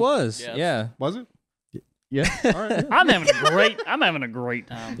 it really was. Yeah. Was it? Yeah. All right. I'm having a great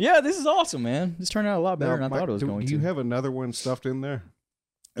time. Yeah, this is awesome, man. This turned out a lot better than I thought it was do going you to. have another one stuffed in there?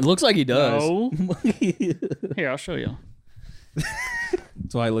 It looks like he does. No. Here, I'll show you.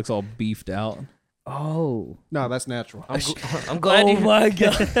 That's why it looks all beefed out. Oh. No, that's natural. I'm glad you. my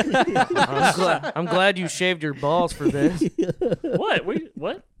god. I'm glad you shaved your balls for this. What?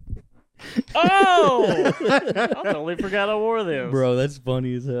 What? Oh! I totally forgot I wore them. Bro, that's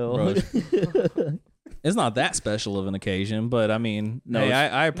funny as hell. Bro, it's not that special of an occasion, but I mean, No, hey,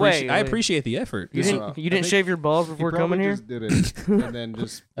 I appreciate Wait. appreciate the effort. You So, didn't. You I didn't think shave your balls He before probably coming here. just did it, and then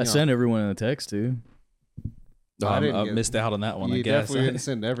just. I sent everyone a text too. Oh, I didn't I get- missed out on that one. You I guess. definitely didn't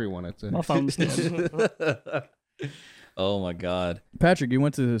send everyone a text. My phone's dead. Oh my god. Patrick, you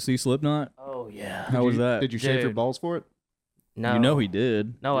went to see Slipknot? Oh yeah. How was that? Did you shave your Dude. balls for it? You No. know he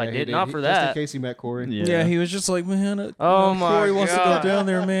did. No, I Yeah, he did not for that. Just in case he met Corey. Yeah, he was just like, man. Oh my Corey wants to God. go down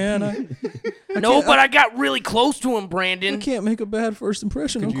there, man. No, but I got really close to him, I Brandon. can't make a bad first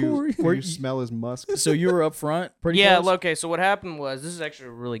impression Could on you, Corey. could you smell his musk? So you were up front pretty Yeah, close? okay, so what happened was, this is actually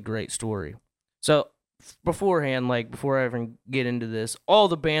a really great story. So, beforehand, like, before I even get into this, all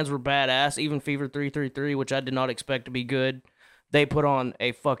the bands were badass, even Fever 333, which I did not expect to be good. They put on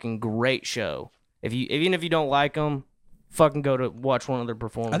a fucking great show. Even if you don't like them, fucking go to watch one of their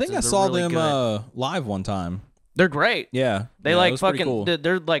performances. I think I They're saw really them good. live one time. They're great. Yeah, They yeah, it like was pretty fucking, cool.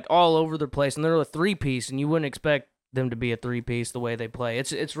 they're like all over the place, and they're a 3-piece, and you wouldn't expect them to be a 3-piece the way they play.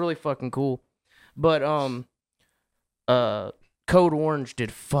 It's really fucking cool. But Code Orange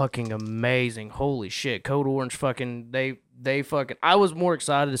did fucking amazing. Holy shit, Code Orange fucking they fucking. I was more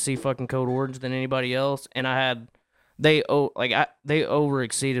excited to see fucking Code Orange than anybody else, and they over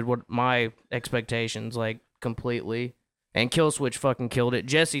exceeded what my expectations like completely. And Killswitch fucking killed it.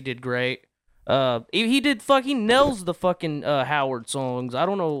 Jesse did great. He nails the fucking Howard songs. I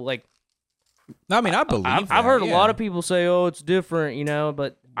don't know, like, I mean, I believe I've heard a that, lot yeah. of people say, "Oh, it's different," you know,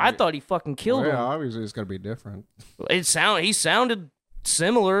 but I thought he fucking killed Yeah, him. obviously it's gonna be different. He sounded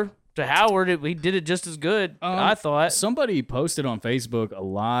similar to Howard. He did it just as good. I thought Somebody posted on Facebook a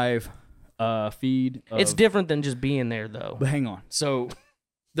live feed. it's different than just being there, though. But hang on. So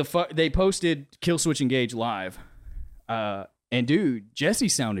they posted Killswitch Engage live. And dude, Jesse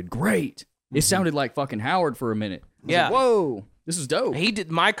sounded great. It sounded like fucking Howard for a minute. I was Yeah. like, whoa, this is dope. He did.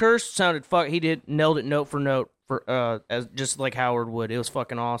 My curse sounded nailed it note for note for as just like Howard would. It was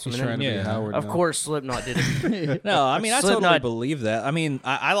fucking awesome. He's And trying then, to yeah. be Howard. of now. course, Slipknot did it. No, I mean, I totally Slipknot- believe that. I mean,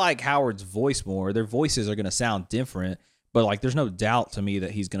 I like Howard's voice more. Their voices are going to sound different, but like, there's no doubt to me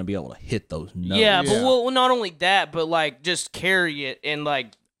that he's going to be able to hit those notes. Yeah, but Yeah. well, not only that, but like just carry it and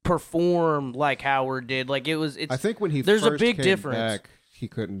like perform like Howard did. Like it's. I think when he there's a first big came difference. back, he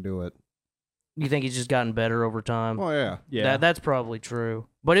couldn't do it. You think he's just gotten better over time? Oh yeah, yeah. That's probably true.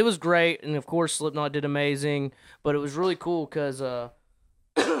 But it was great, and of course Slipknot did amazing. But it was really cool because I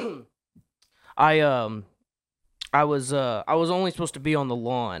was only supposed to be on the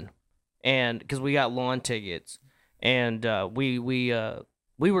lawn, and because we got lawn tickets, and we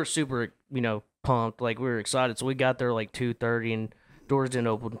were super pumped, like we were excited. So we got there like 2:30, and doors didn't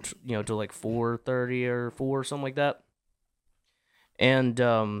open till like 4:30 or 4 something like that.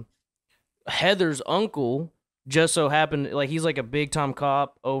 And Heather's uncle just so happened, like, he's like a big time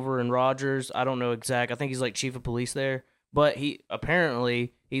cop over in Rogers. I don't know exact. I think he's like chief of police there. But he's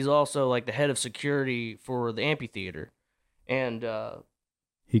also like the head of security for the amphitheater. And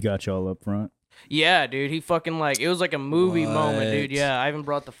He got y'all up front. yeah, dude, he fucking like, it was like a movie moment, dude. What? Yeah, I even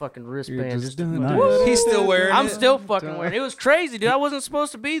brought the fucking wristband. just Just Nice. He's still wearing I'm it. still fucking wearing it. It was crazy, dude. I wasn't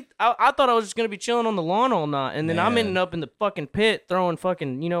supposed to be. I thought I was just gonna be chilling on the lawn all night, and then I'm Man. ending up in the fucking pit throwing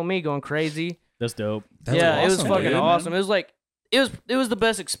fucking, me going crazy. That's dope. That's yeah, it was awesome, fucking dude. awesome. It was like it was the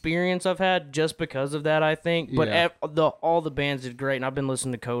best experience I've had just because of that, I think. But Yeah. all the bands did great, and I've been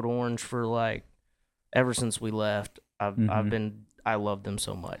listening to Code Orange for like ever since we left. I've I love them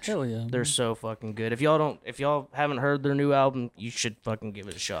so much. Hell yeah. They're so fucking good. If y'all haven't heard their new album, you should fucking give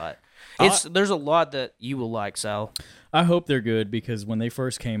it a shot. There's a lot that you will like, Sal. I hope they're good because when they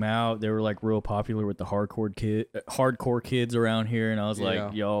first came out, they were like real popular with the hardcore kids around here, and I was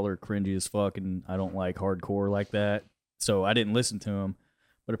like, y'all are cringy as fuck, and I don't like hardcore like that. So I didn't listen to them.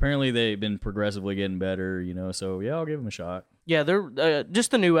 But apparently they've been progressively getting better, you know. So yeah, I'll give them a shot. Yeah, they're just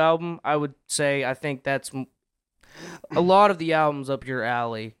the new album. I would say I think that's a lot of the albums up your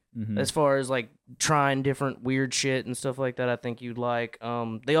alley. As far as like trying different weird shit and stuff like that, I think you'd like.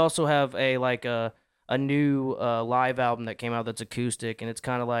 They also have a new live album that came out that's acoustic, and it's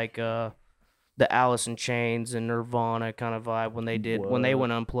kind of like the Alice in Chains and Nirvana kind of vibe when they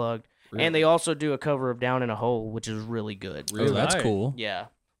went unplugged. Really? And they also do a cover of Down in a Hole, which is really good. Really? Oh, that's cool. Yeah,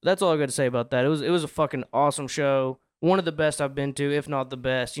 that's all I got to say about that. It was a fucking awesome show. One of the best I've been to, if not the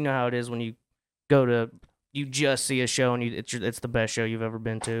best. You know how it is when you go to. You just see a show and it's the best show you've ever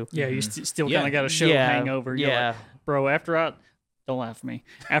been to. Yeah, you still kind of got a show hangover. You're like, bro, don't laugh at me.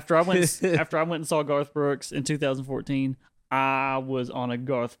 After I went and saw Garth Brooks in 2014, I was on a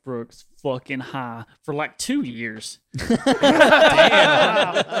Garth Brooks fucking high for like 2 years. I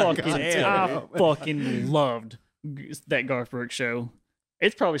fucking loved that Garth Brooks show.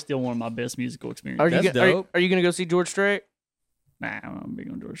 It's probably still one of my best musical experiences. Are you gonna go see George Strait? Nah, I'm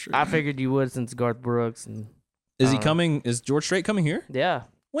big on George Strait. I figured you would since Garth Brooks. And is he coming? Is George Strait coming here? Yeah.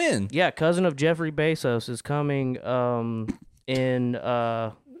 When? Yeah, cousin of Jeffrey Bezos is coming in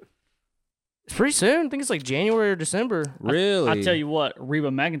it's pretty soon. I think it's like January or December. Really? I tell you what, Reba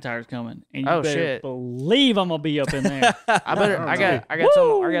McEntire's coming, and you better believe I'm gonna be up in there. I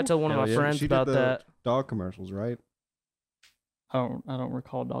gotta tell one of my friends about that. Dog commercials, right? I don't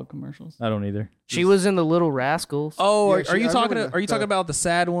recall dog commercials. I don't either. She was in the Little Rascals. Oh, are you talking about the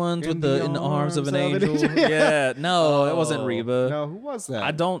sad ones with the in the arms of an angel? Yeah, no, it wasn't Reba. No, who was that?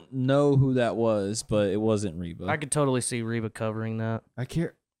 I don't know who that was, but it wasn't Reba. I could totally see Reba covering that. I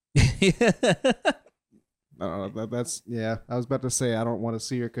can't. That's yeah. I was about to say I don't want to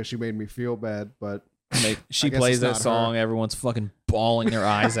see her because she made me feel bad, but she plays that song. Everyone's fucking bawling their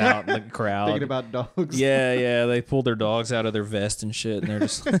eyes out in the crowd. Thinking about dogs. Yeah. They pulled their dogs out of their vest and shit, and they're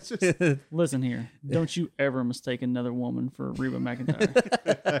just. Listen here, don't you ever mistake another woman for Reba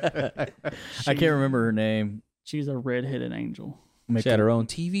McEntire. I can't remember her name. She's a redheaded angel. She had her own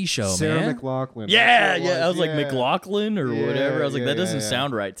TV show, Sarah McLachlan. Yeah. I was like McLaughlin or whatever. I was like, that doesn't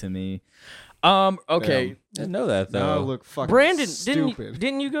sound right to me. Okay. I didn't know that though. Now I look fucking Brandon, stupid.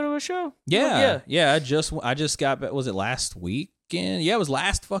 didn't you go to a show? Yeah. I just got. Was it last weekend? Yeah, it was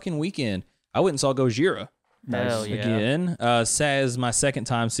last fucking weekend. I went and saw Gojira. Hell yeah. Again. Says my second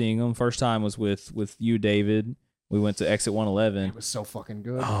time seeing them. First time was with you, David. We went to Exit 111. It was so fucking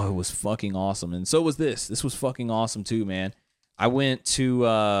good. Oh, it was fucking awesome. And so was this. This was fucking awesome too, man. I went to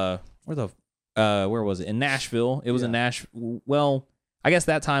where was it? In Nashville. It was in Nashville. Well, I guess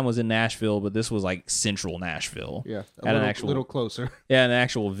that time was in Nashville, but this was like central Nashville. Yeah, a little closer. Yeah, an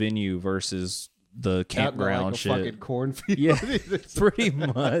actual venue versus the campground like shit. Fucking cornfield. Yeah, pretty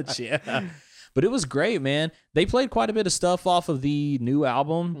much. Yeah, but it was great, man. They played quite a bit of stuff off of the new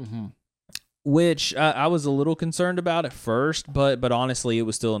album, which I was a little concerned about at first, but honestly, it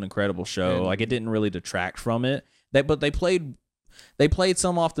was still an incredible show. Like it didn't really detract from it. But they played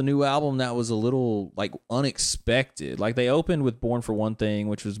some off the new album that was a little like unexpected. Like they opened with Born for One Thing,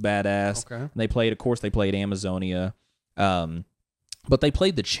 which was badass. Okay. And they played Amazonia. But they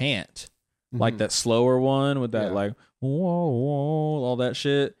played the chant, like that slower one with that like whoa, whoa, all that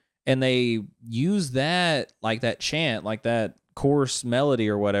shit. And they used that chant, like that chorus melody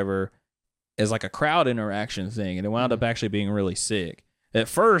or whatever, as like a crowd interaction thing, and it wound up actually being really sick. At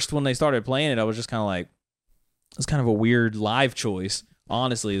first, when they started playing it, I was just kind of like, it's kind of a weird live choice.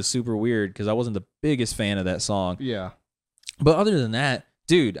 Honestly, it's super weird because I wasn't the biggest fan of that song. Yeah. But other than that,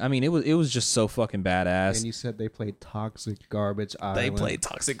 dude, I mean, it was just so fucking badass. And you said they played Toxic Garbage Island. They played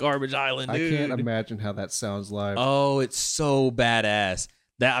Toxic Garbage Island, dude. I can't imagine how that sounds live. Oh, it's so badass.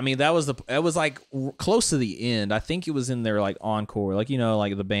 It was like close to the end. I think it was in their like encore. Like, you know,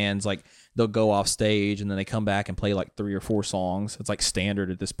 like the bands, like they'll go off stage and then they come back and play like 3 or 4 songs. It's like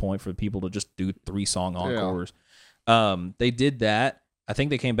standard at this point for people to just do 3-song encores. They did that. I think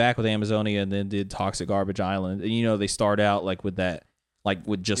they came back with Amazonia and then did Toxic Garbage Island. And, you know, they start out like with that, like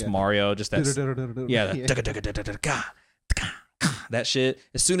with just Mario, just that. That shit.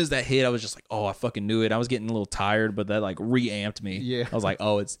 As soon as that hit, I was just like, oh, I fucking knew it. I was getting a little tired, but that like reamped me. Yeah. I was like,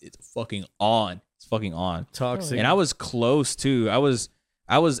 oh, it's fucking on. It's fucking on. Toxic. And I was close too. I was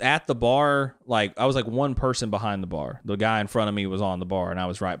at the bar, like I was like one person behind the bar. The guy in front of me was on the bar and I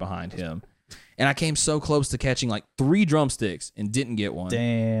was right behind him. and I came so close to catching like 3 drumsticks and didn't get one.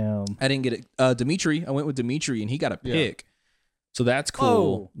 Damn. I didn't get it. Dimitri, I went with Dimitri and he got a pick. So that's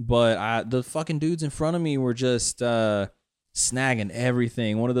cool. Oh. But the fucking dudes in front of me were just snagging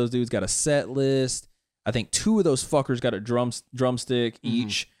everything. One of those dudes got a set list. I think 2 of those fuckers got a drumstick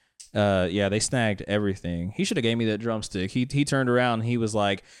each. They snagged everything. He should have gave me that drumstick. He turned around and he was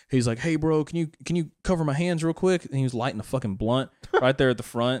like, hey bro, can you cover my hands real quick? And he was lighting a fucking blunt right there at the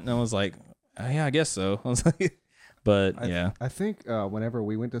front. And I was like, yeah, I guess so. I was like, but yeah. I think whenever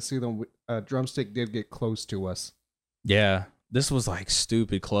we went to see them, Drumstick did get close to us. Yeah. This was like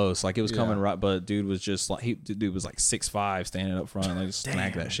stupid close. Like it was coming right, but dude was just like, dude was like 6'5" standing up front. Like just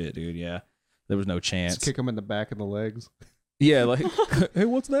snagged that shit, dude. Yeah. There was no chance. Just kick him in the back of the legs. Yeah, like, hey,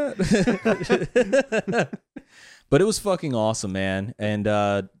 what's that? But it was fucking awesome, man.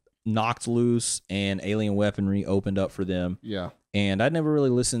 And Knocked Loose and Alien Weaponry opened up for them. Yeah. And I'd never really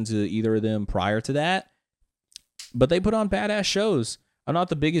listened to either of them prior to that. But they put on badass shows. I'm not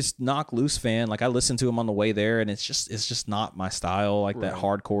the biggest Knocked Loose fan. Like I listened to them on the way there, and it's just not my style. Like that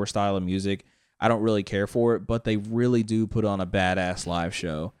hardcore style of music, I don't really care for it. But they really do put on a badass live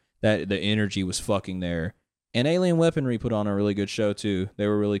show. That the energy was fucking there. And Alien Weaponry put on a really good show too. They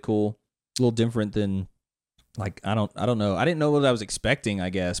were really cool. A little different than, like, I don't know. I didn't know what I was expecting, I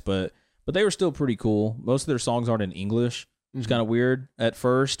guess, but they were still pretty cool. Most of their songs aren't in English. It's kind of weird at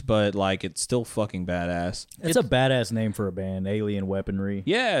first, but like it's still fucking badass. It's a badass name for a band, Alien Weaponry.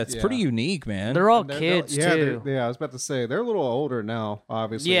 Yeah, it's pretty unique, man. They're all They're- kids they're- too. Yeah, I was about to say they're a little older now.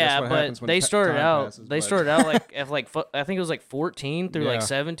 Obviously, Yeah, That's what but happens when they started time out. passes, They but- started out like at like I think it was like 14 through Yeah. like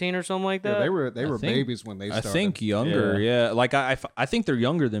 17 or something like that. Yeah, they were I think- babies when they I started. think younger. Yeah, like I think they're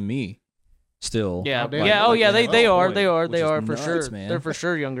younger than me. Still. Yeah, damn, yeah. Oh like, yeah, oh, they boy, are. which is For nuts, sure. man. They're for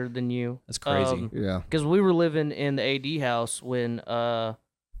sure younger than you. That's crazy. Yeah. Because we were living in the AD house when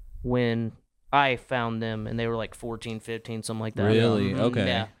I found them, and they were like 14, 15, something like that. Really? Mhm. Okay.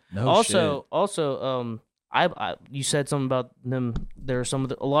 Yeah. No Also, I you said something about them. There are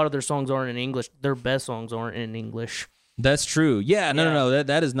a lot of their songs aren't in English. Their best songs aren't in English. That's true. Yeah, no.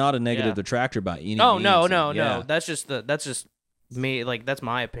 That is not a negative Yeah. detractor by any Oh means. no. Yeah. That's just me. Like that's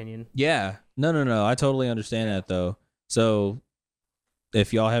my opinion. Yeah. No. I totally understand that though. So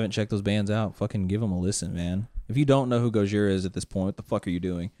if y'all haven't checked those bands out, fucking give them a listen, man. If you don't know who Gojira is at this point, what the fuck are you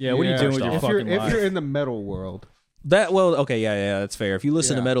doing? Yeah, what are you doing with your if fucking you're, life? If you're in the metal world, Okay, yeah, that's fair. If you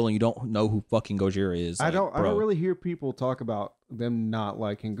listen to Yeah. metal and you don't know who fucking Gojira is, I like, don't bro. really hear people talk about them not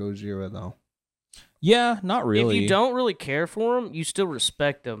liking Gojira though. Yeah, not really. If you don't really care for them, you still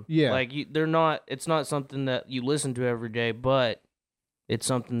respect them. Yeah. Like they're not. It's not something that you listen to every day, but it's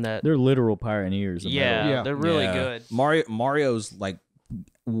something that. They're literal pioneers. Of Yeah, metal. Yeah. they're really Yeah. good. Mario's like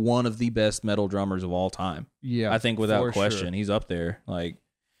one of the best metal drummers of all time. Yeah, I think without for question, sure. he's up there. Like,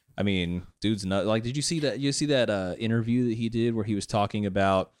 I mean, dude's not like. Did you see that? You see that interview that he did where he was talking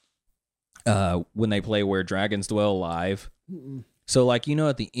about when they play Where Dragons Dwell live? So like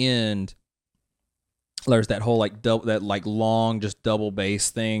at the end, there's that whole like that like long just double bass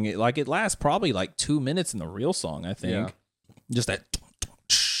thing. It lasts probably like 2 minutes in the real song. I think just that,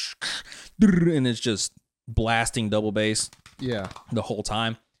 and it's just blasting double bass Yeah, the whole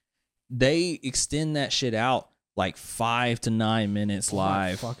time. They extend that shit out like 5 to 9 minutes Oh my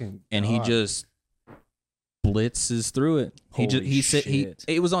live, fucking and he God. just blitzes through it. Holy He said shit.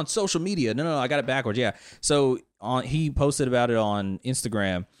 it was on social media. No, I got it backwards. Yeah, so he posted about it on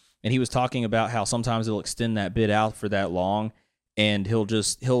Instagram, and he was talking about how sometimes he'll extend that bit out for that long, and he'll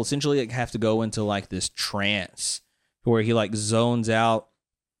essentially like have to go into like this trance where he like zones out,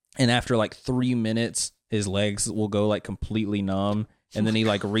 and after like 3 minutes his legs will go like completely numb, and then he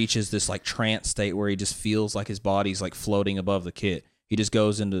like reaches this like trance state where he just feels like his body's like floating above the kit. He just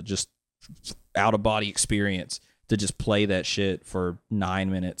goes into just out of body experience to just play that shit for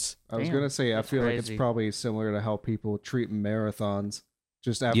 9 minutes. I was Damn, gonna say I that's feel like crazy. it's probably similar to how people treat marathons.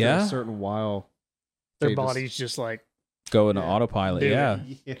 Just after Yeah? a certain while, Their they just- body's just like Go into autopilot. do it. Yeah.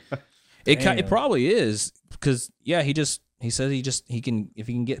 Yeah. It Damn. probably is because he says he can if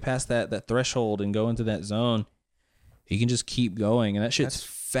he can get past that threshold and go into that zone, he can just keep going, and that shit's That's-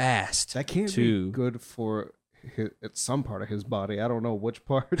 fast. That can't too. be good for it's some part of his body. I don't know which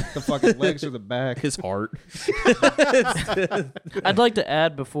part. The fucking legs or the back. His heart. I'd like to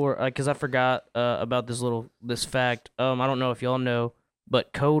add before, because I forgot about this fact. I don't know if y'all know,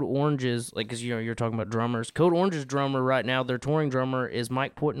 but Code Orange's, like, because you're talking about drummers. Code Orange's drummer right now, their touring drummer, is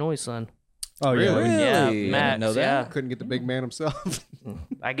Mike Portnoy's son. Oh yeah, Really? Yeah, I didn't Max. know that. Yeah, Couldn't get the big man himself.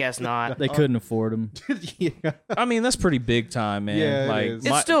 I guess not. they couldn't afford them. Yeah. I mean, that's pretty big time, man. Yeah, it like is.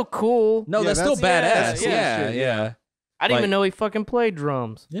 It's still cool. no, Yeah, that's still that's- badass. yeah, Yeah, shit, yeah. I didn't Like- even know he fucking played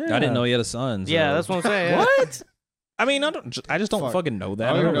drums. Yeah. I didn't know he had a son. So. Yeah, that's what I'm saying. What? I mean, I just don't Fuck. fucking know I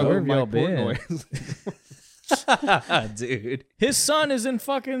that. don't even know where who have y'all Mike been? Portnoy is. Dude. His son is in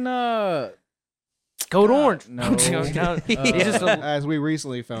fucking Code Orange. no. No, he's just a, As we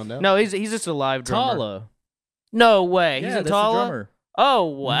recently found out. no, he's just a live drummer. Tala. No way. Yeah, He's in that's the Tala. drummer. Oh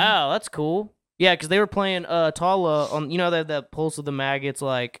wow, that's cool. Yeah, because they were playing Tala on. You know that Pulse of the Maggots,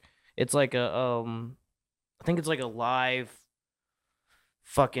 like it's like a I think it's like a live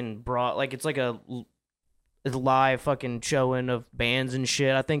fucking like it's like a live fucking showing of bands and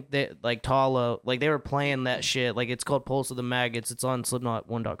shit. I think that like Tala, like they were playing that shit. Like it's called Pulse of the Maggots. It's on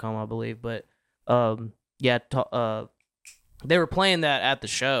Slipknot1.com, I believe. But yeah, they were playing that at the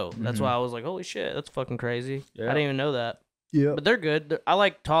show. That's why I was like, holy shit, that's fucking crazy. I didn't even know that. Yeah. But they're good. I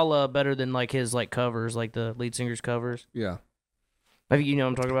like Tala better than like his like covers, like the lead singer's covers. Yeah. You know what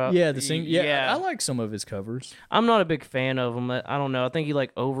I'm talking about? Yeah, I like some of his covers. I'm not a big fan of him. I don't know. I think he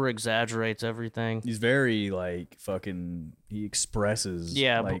like over exaggerates everything. He's very like fucking. He expresses.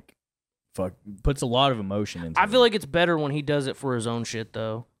 Yeah, like puts a lot of emotion into. I feel like it's better when he does it for his own shit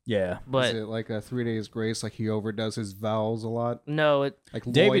though. Yeah, But Is it like a 3 Days Grace? Like he overdoes his vowels a lot. no, it Like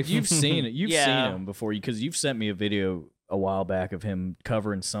David, Loif? you've seen it. You've Yeah. seen him before because you've sent me a video a while back of him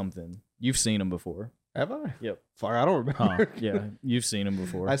covering something. You've seen him before. Have I? Yep. Fuck, I don't remember. Yeah, you've seen him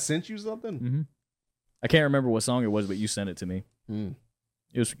before. I sent you something. Mm-hmm. I can't remember what song it was, but you sent it to me. Hmm.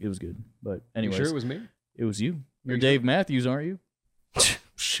 It was good. But You anyways, sure it was me? it was you. You're you Dave Matthews, aren't you?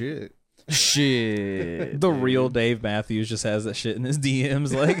 Shit. Shit. The real Dave Matthews just has that shit in his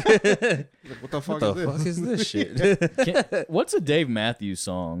DMs. Like, Like, what the fuck what the is this? fuck is this shit? What's a Dave Matthews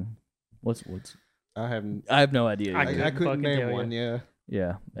song? What's? I haven't. I have no idea. I either. I couldn't couldn't fucking name tell one. you. Yeah.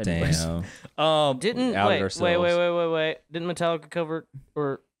 Yeah. Anyways. Damn. didn't outed wait, ourselves. wait. Didn't Metallica cover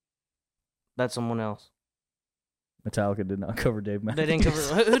or that's someone else? Metallica did not cover Dave Matthews. They didn't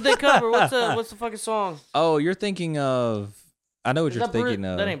cover. Who'd they cover? What's the fucking song? Oh, you're thinking of. I know what Is you're that Bruce- thinking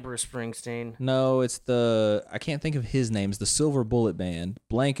of. That ain't Bruce Springsteen. No, it's the. I can't think of his name. It's the Silver Bullet Band.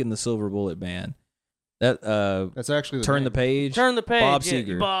 Blank in the Silver Bullet Band. That That's actually the turn name. the page. Turn the page. Bob yeah,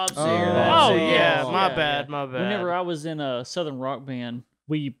 Seger. Bob Oh. Seger. Oh, yeah. yeah. My Yeah, bad. yeah. My bad. Whenever I was in a Southern rock band,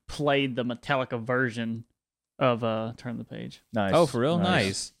 we played the Metallica version of Turn the Page. Nice. Oh, for real?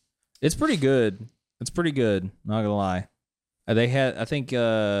 Nice. It's pretty good. It's pretty good. Not gonna lie. They had, I think,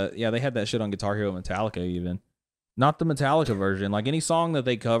 they had that shit on Guitar Hero Metallica even. Not the Metallica version. Like any song that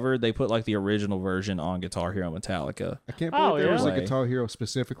they covered, they put like the original version on Guitar Hero Metallica. I can't believe there was a yeah. Guitar Hero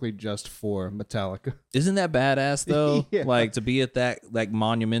specifically just for Metallica. Isn't that badass though? Yeah. Like to be at that like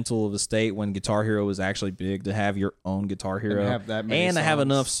monumental of a state when Guitar Hero was actually big, to have your own Guitar Hero have that many and to have songs.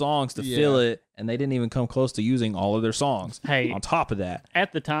 enough songs to Yeah. fill it, and they didn't even come close to using all of their songs. Hey, On top of that,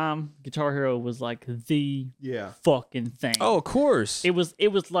 at the time, Guitar Hero was like the Yeah. fucking thing. oh, of course, it was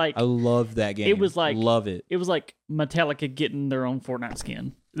like I love that game. It was like- love it. it was like Metallica getting their own Fortnite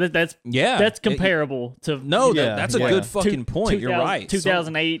skin. That's Yeah, that's It- comparable to no, Yeah, that's a yeah. good fucking point. You're 2000 right.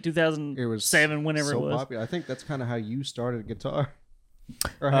 2008, It was 2007, whenever so it was. popular. I think that's kind of how you started guitar,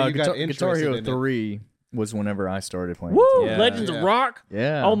 or how you got Guitar interested Hero in it. 3 was whenever I started playing. Woo! Yeah. Legends Yeah. of Rock.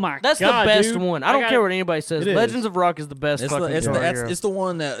 Yeah. Oh my That's god, the best dude. one. I don't got- care what anybody says. It is. Legends of Rock is the best It's fucking the, it's, the, Guitar that's, Hero. it's the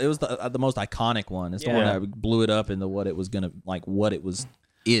one that it was the most iconic one. It's the one Yeah. that blew it up into what it was gonna like, what it was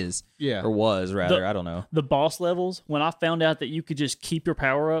is Yeah. or was rather. I don't know. The boss levels, when I found out that you could just keep your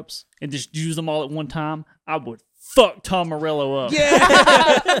power ups and just use them all at one time, I would fuck Tom Morello up.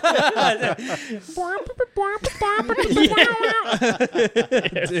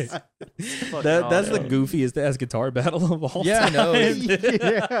 That's the goofiest ass guitar battle of all Yeah, I time. know.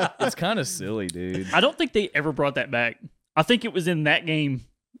 Yeah. It's kind of silly, dude. I don't think they ever brought that back. I think it was in that game,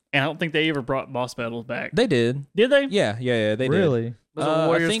 and I don't think they ever brought boss battles back. They did. Did they? Yeah, they did. Really? Was it I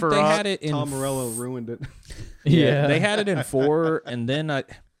Warriors think for they Rock? had it in Tom Morello ruined it. Yeah, they had it in 4, and then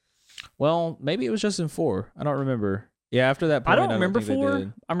well, maybe it was just in 4. I don't remember. Yeah, after that point, I don't remember think they 4.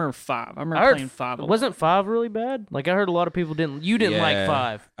 did. I remember 5. I remember I heard playing 5. a lot. Wasn't 5 really bad? Like I heard a lot of people didn't. You didn't like Yeah.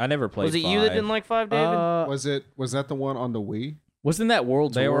 5. I never played. Was it you that 5. didn't like 5, David? Was that the one on the Wii? Wasn't that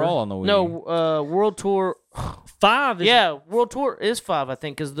World They Tour? were all on the Wii. No, World Tour. 5 is Yeah, World Tour is 5, I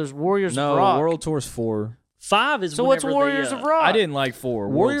think, because there's Warriors no. of Rock. World Tour's 4. 5 is So what's whenever Warriors they, of Rock? I didn't like 4.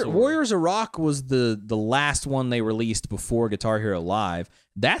 World Tour. Warriors of Rock was the last one they released before Guitar Hero Live.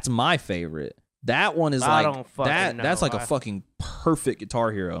 That's my favorite. That one is I like don't fucking that. know. That's like a fucking perfect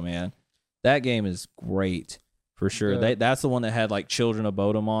Guitar Hero, man. That game is great for sure. Yeah. That's the one that had like Children of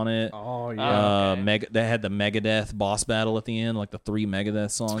Bodom on it. Oh yeah. Okay. They had the Megadeth boss battle at the end, like the 3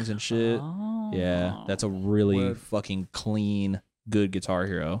 Megadeth songs and shit. Oh. Yeah, that's a really Word. fucking clean, good Guitar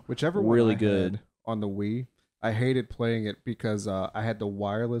Hero. Whichever one really I good. had on the Wii, I hated playing it because I had the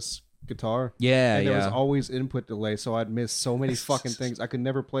wireless guitar. Yeah, And there yeah. was always input delay, so I'd miss so many fucking things. I could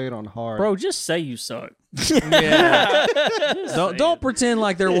never play it on hard. Bro, just say you suck. Yeah. Just say Don't it. pretend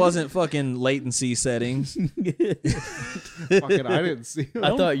like there wasn't fucking latency settings. Fucking, I didn't see it.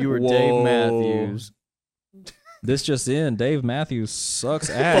 I thought you were Whoa. Dave Matthews. This just in: Dave Matthews sucks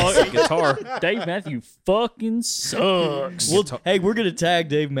ass Fuck. at guitar. Dave Matthews fucking sucks. Well, hey, we're gonna tag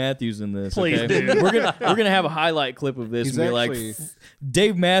Dave Matthews in this. Please, okay? dude. We're gonna have a highlight clip of this He's and be actually like,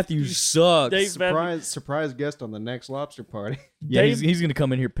 Dave Matthews sucks. Dave Matthews. surprise guest on the next lobster party. Yeah, Dave- he's gonna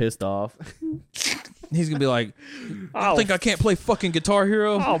come in here pissed off. He's gonna be like, I'll- "I think I can't play fucking Guitar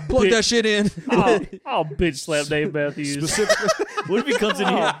Hero. I'll Plug bitch- that shit in." I'll bitch slap Dave Matthews. What if he comes in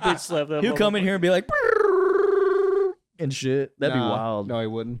I'll here? bitch slap that. He'll come in here and be like, and shit. That'd be Nah, wild. No, he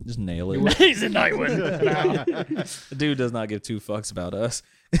wouldn't. Just nail motherfucker. it. He's a nightwing. The dude does not give two fucks about us.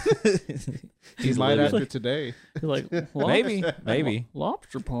 He might livid. after today. He's like Maybe.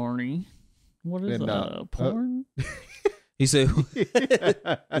 lobster party. What is And, porn? He said,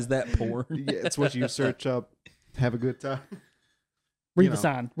 "Is that porn?" Yeah, it's what you search up. Have a good time. Read you the know.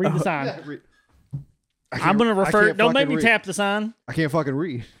 sign. Read the sign. Yeah, I'm gonna I refer. can't Don't make fucking me read. tap the sign. I can't fucking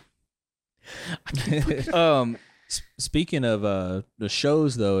read. Speaking of the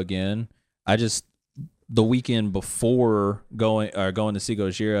shows, though, again, I just the weekend before going to see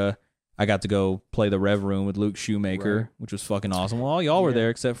Gojira, I got to go play the Rev Room with Luke Shoemaker, Right. which was fucking awesome. Well, all y'all were there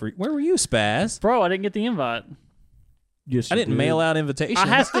except for where were you, Spaz? Bro, I didn't get the invite. Yes, I you didn't did. mail out invitations. I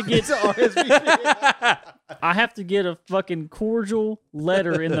have to get I have to get a fucking cordial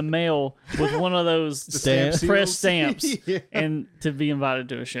letter in the mail with one of those Stamp press seals. stamps Yeah. and to be invited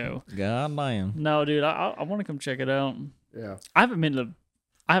to a show. God damn. No, dude, I want to come check it out. Yeah. I haven't been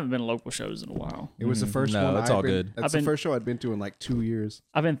to local shows in a while. It was the first No, one. it's all good. That's I've the been- first show I'd been to in like 2 years.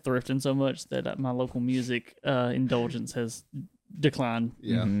 I've been thrifting so much that my local music indulgence has declined.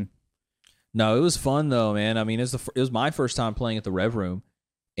 Yeah. Mhm. No, it was fun though, man. I mean, it was my first time playing at the Rev Room,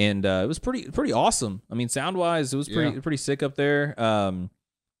 and it was pretty awesome. I mean, sound wise, it was pretty sick up there.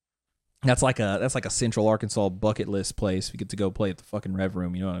 That's like a Central Arkansas bucket list place. We get to go play at the fucking Rev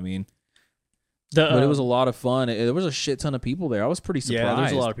Room. You know what I mean? But it was a lot of fun. There was a shit ton of people there. I was pretty surprised. Yeah,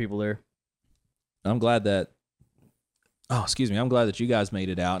 there's a lot of people there. I'm glad that. Oh, excuse me. I'm glad that you guys made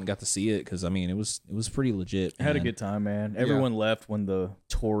it out and got to see it because I mean, it was pretty legit. I had a man. good time, man. Everyone left when the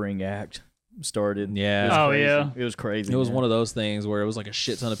touring act started. Yeah. It was Oh, crazy. yeah. It was crazy. It was man. one of those things where it was like a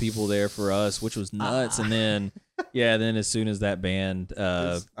shit ton of people there for us, which was nuts. And then, then as soon as that band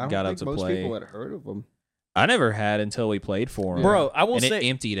I don't got up think to most play, people had heard of them. I never had until we played for them. Bro, I will and say, it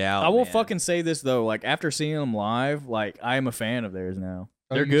emptied out. I will man. fucking say this though. Like after seeing them live, like I am a fan of theirs now.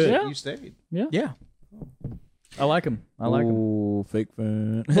 Oh, They're you good. stayed- Yeah. You stayed. Yeah, I like them. I like them. Ooh, fake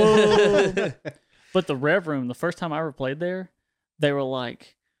fan. But the Rev Room, the first time I ever played there, they were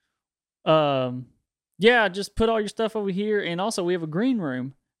like, yeah, just put all your stuff over here. And also, we have a green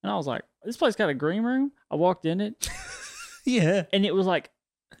room. And I was like, this place got a green room? I walked in it, Yeah. and it was like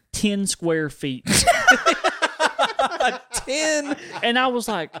 10 square feet. 10. And I was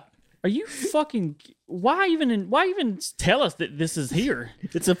like, are you fucking. Why even tell us that this is here?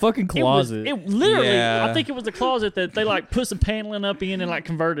 It's a fucking closet. It literally, Yeah. I think it was a closet that they like put some paneling up in and like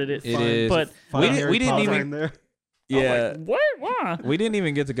converted it. It is. But We didn't Potter even. in there. Yeah. what? Why? We didn't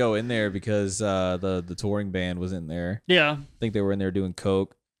even get to go in there because the touring band was in there. Yeah. I think they were in there doing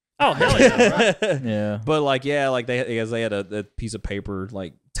coke. Oh, hell yeah. yeah. But like, yeah, like they had a piece of paper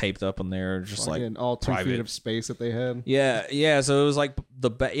like taped up in there, just like Fucking all 2 private. feet of space that they had. yeah. So it was like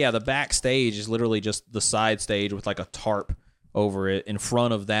the backstage is literally just the side stage with like a tarp over it in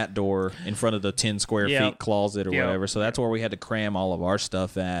front of that door, in front of the 10 square Yep. feet closet or Yep. whatever. So that's where we had to cram all of our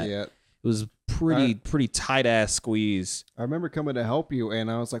stuff at. Yeah. It was pretty tight ass squeeze. I remember coming to help you, and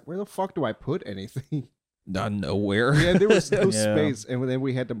I was like, where the fuck do I put anything? Nowhere. Yeah, there was no Yeah. space, and then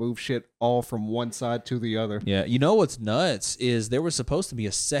we had to move shit all from one side to the other. Yeah, you know what's nuts is there was supposed to be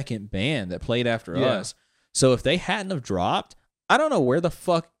a second band that played after Yeah. us. So if they hadn't have dropped, I don't know where the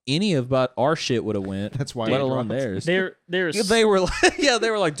fuck any of our shit would have went. That's why let it alone dropped. theirs. There's They were like, they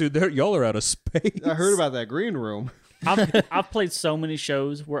were like, dude, y'all are out of space. I heard about that green room. I've played so many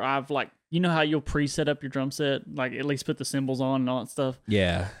shows where I've like, you know how you'll pre-set up your drum set, like at least put the cymbals on and all that stuff.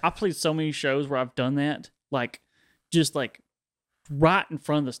 Yeah, I played so many shows where I've done that, like just like right in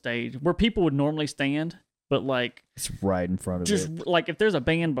front of the stage where people would normally stand, but like It's right in front of just it. like if there's a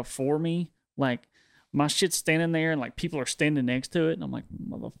band before me, like my shit's standing there and like people are standing next to it, and I'm like,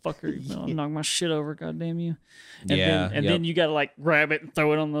 motherfucker, you know, knock my shit over, goddamn you. And Yeah, then you gotta like grab it and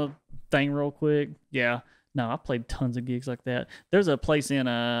throw it on the thing real quick. Yeah. No, I played tons of gigs like that. There's a place in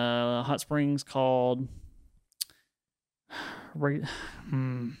Hot Springs called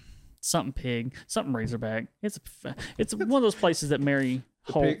something pig, something Razorback. It's one of those places that Mary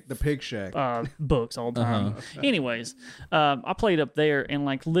The pig shack. books all the time. Anyways, I played up there, and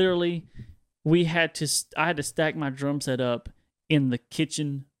like literally, I had to stack my drum set up in the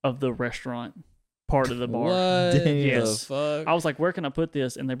kitchen of the restaurant part of the bar. What Yes. the fuck? I was like, where can I put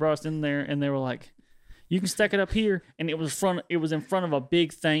this? And they brought us in there, and they were like, you can stack it up here. And it was in front of a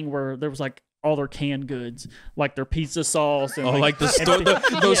big thing where there was like all their canned goods, like their pizza sauce, and like the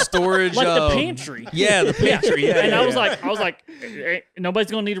those storage, like the pantry. Yeah, the pantry. Yeah, And yeah, I was yeah. like,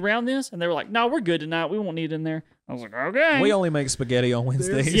 nobody's gonna need around this. And they were like, no, we're good tonight. We won't need it in there. I was like, okay. We only make spaghetti on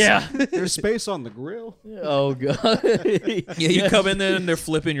Wednesdays. Yeah. There's space on the grill. Oh god. Yeah, you come in there and they're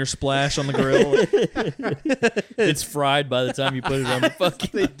flipping your splash on the grill. It's fried by the time you put it on the fucking.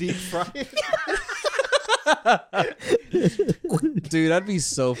 They deep fry it. Dude, I'd be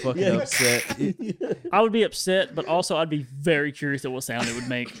so fucking upset. I would be upset, but also I'd be very curious at what sound it would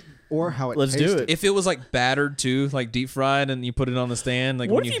make. Or how it Let's do tasted. it. If it was like battered too, like deep fried, and you put it on the stand, like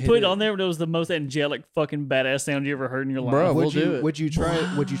What when if you hit put it on there and it was the most angelic fucking badass sound you ever heard in your life? Bro, Would we'll you, do it. Would you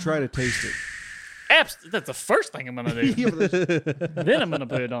try? Would you try to taste it? That's the first thing I'm gonna do. Then I'm gonna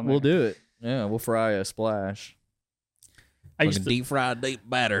put it on there. We'll do it. Yeah, we'll fry a splash. I used fucking to deep fried, deep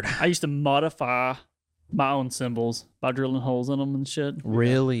battered. I used to modify my own cymbals by drilling holes in them and shit.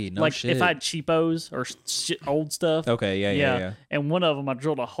 Really? No like shit. if I had cheapos or old stuff. Okay, yeah. And one of them, I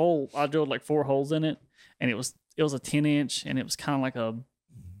drilled like 4 holes in it, and it was a 10-inch, and it was kind of like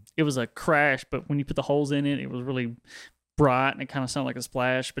it was a crash, but when you put the holes in it, it was really bright, and it kind of sounded like a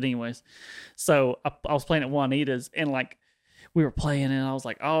splash. But anyways, so I was playing at Juanita's, and like we were playing, and I was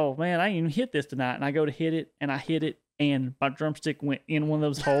like, oh man, I didn't even hit this tonight, and I go to hit it, and I hit it, and my drumstick went in one of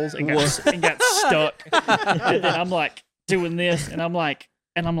those holes and got stuck. And then I'm like doing this, and I'm like,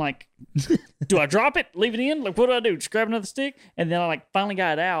 do I drop it, leave it in? Like, what do I do? Just grab another stick? And then I like finally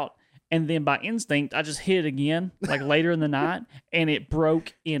got it out, and then by instinct, I just hit it again, like later in the night, and it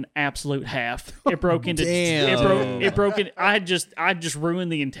broke in absolute half. It broke into it broke in. I just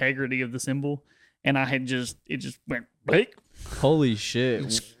ruined the integrity of the cymbal, and it just went break. Holy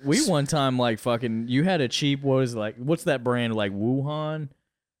shit. We one time like fucking you had a cheap what's that brand, like Wuhan?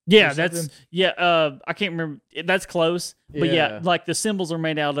 Yeah, or that's something? I can't remember. That's close, but yeah, Yeah. like the cymbals are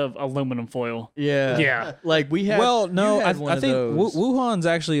made out of aluminum foil. Yeah. Yeah. Like we had Well, no, you I had one of think those. Wuhan's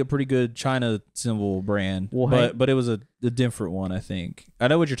actually a pretty good China cymbal brand, Well, but it was a different one. I think I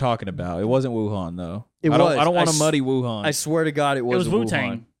know what you're talking about. It wasn't Wuhan though. It I don't was. want I to s- muddy Wuhan. I swear to God, it It was was a Wu Wuhan.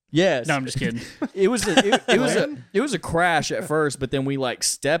 Tang. Yes. No, I'm just kidding. It was a crash at first, but then we like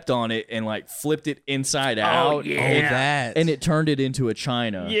stepped on it and like flipped it inside out. that And it turned it into a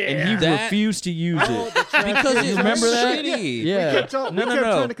China. Yeah. And he That- refused to use it. because You remember that? shitty. Yeah. We kept No.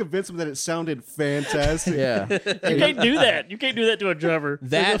 trying to convince him that it sounded fantastic. Yeah. You can't do that. You can't do that to a drummer.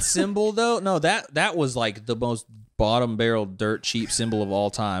 That symbol though, no, that was like the most bottom barrel dirt cheap symbol of all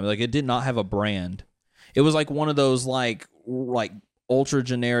time. Like it did not have a brand. It was like one of those like ultra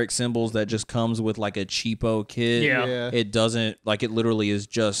generic symbols that just comes with like a cheapo kit. Yeah. Yeah. It doesn't like it literally is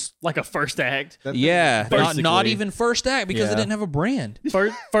just Like a first act. That not Basically. even first act because Yeah. it didn't have a brand.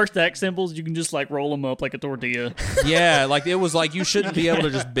 First act symbols, you can just like roll them up like a tortilla. Yeah, like it was like you shouldn't be able to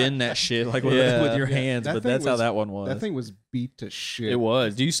just bend that shit like with, Yeah. with your Yeah, hands, that but thing that's how was- that one was. That thing was beat to shit. It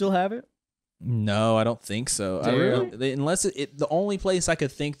was. Do you still have it? No, I don't think so. Unless the only place I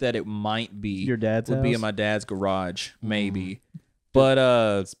could think that it might be Your dad's would be house? in my dad's garage, maybe. But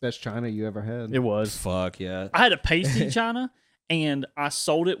It's best China you ever had. It was. fuck yeah. I had a pasty China, and I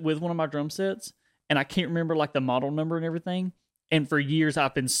sold it with one of my drum sets, and I can't remember like the model number and everything. And for years,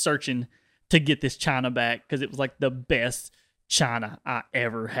 I've been searching to get this China back because it was like the best China I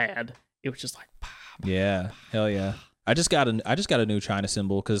ever had. It was just like, Yeah, hell yeah. I just got a new China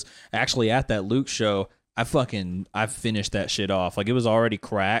symbol because actually at that Luke show, I finished that shit off. Like it was already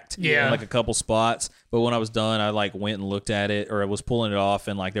cracked. Yeah. in like a couple spots. But when I was done, I like went and looked at it, or I was pulling it off,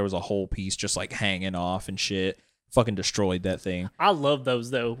 and like there was a whole piece just like hanging off and shit. Fucking destroyed that thing. I love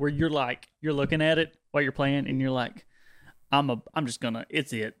those though, where you're looking at it while you're playing, and you're like, I'm just gonna,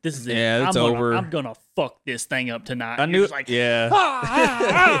 it's it. This is it. Yeah, it's over. I'm gonna fuck this thing up tonight. I And knew you're it. just like, Yeah.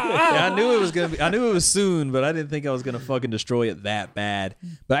 Yeah, I knew it was gonna be. I knew it was soon, but I didn't think I was gonna fucking destroy it that bad.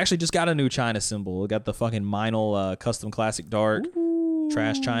 But I actually just got a new China symbol. I got the fucking Meinl custom classic dark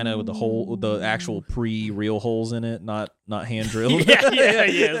trash China with the actual pre-real holes in it, not hand drilled.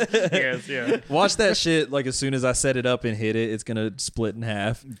 yeah. Watch that shit. Like as soon as I set it up and hit it, it's gonna split in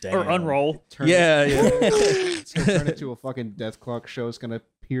half. Or unroll. Yeah. It's gonna turn into a fucking Death Clock show. It's gonna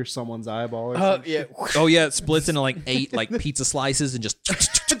pierce someone's eyeball. Or Oh some yeah. shit. Oh yeah, it splits into like 8 like pizza slices and just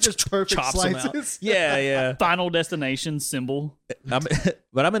Just perfect chops them out. slices. Yeah, yeah. Final destination symbol.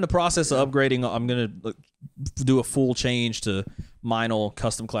 But I'm in the process of upgrading. I'm gonna do a full change to Meinl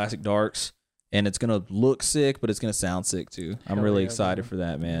custom classic darks, and it's gonna look sick, but it's gonna sound sick too. I'm really excited for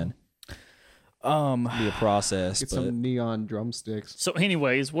that, man. It'll be a process. Get But some neon drumsticks. So,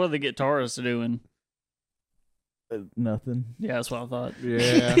 anyways, what are the guitarists doing? Nothing. Yeah, that's what I thought.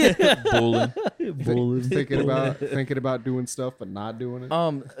 Yeah. bullying. thinking about doing stuff but not doing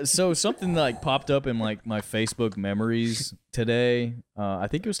it. So something like popped up in like my Facebook memories today. I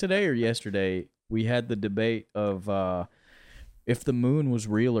think it was today or yesterday. We had the debate of if the moon was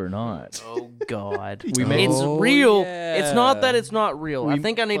real or not. Oh God, We made it's real. yeah. It's not that it's not real. I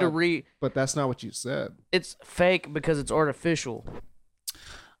think I need to But that's not what you said. It's fake because it's artificial.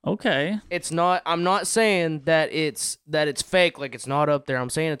 Okay. It's not. I'm not saying that it's fake. Like it's not up there.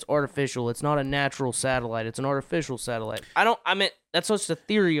 I'm saying it's artificial. It's not a natural satellite. It's an artificial satellite. I mean, that's just a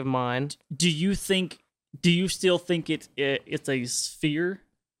theory of mine. Do you still think it's a sphere?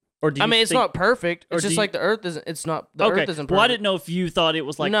 Or do you It's think- not perfect. or It's do just you- like the Earth isn't. It's not. The Okay. Earth isn't perfect. Well, I didn't know if you thought it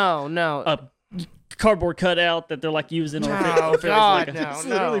was like no. a cardboard cutout that they're like using. Oh or if it was God, like a- no, It's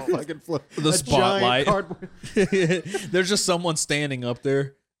literally no. fucking The a spotlight. giant cardboard. There's just someone standing up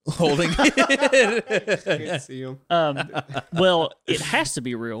there holding Can't it. see 'em. Well, it has to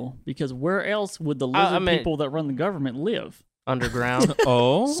be real because where else would the lizard mean- people that run the government live? Underground.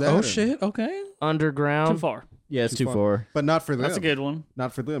 Oh Saturn. shit. Okay. Underground. Too far. Yeah, it's too far. But not for them. That's a good one.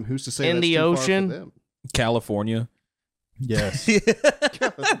 Not for them. Who's to say In that's the too far for ocean? them? California. Yes.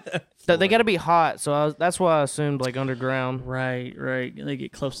 They got to be hot, so that's why I assumed like underground. Right. They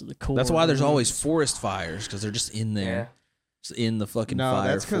get close to the core. That's why there's always forest fires because they're just in there, just in the fucking No,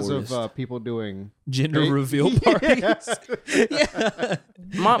 fire that's because forest. of people doing Gender Hey- reveal parties.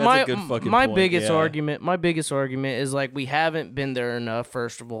 My That's a good fucking my point, biggest yeah. argument is like we haven't been there enough.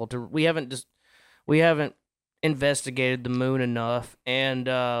 First of all, we haven't investigated the moon enough, and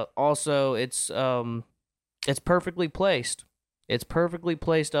also it's perfectly placed. It's perfectly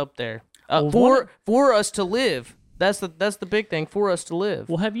placed up there for us to live. That's the big thing, for us to live.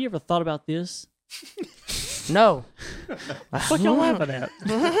 Well, have you ever thought about this? No. What y'all laughing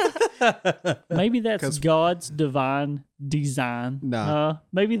at? Maybe that's 'Cause- God's divine design. Nah.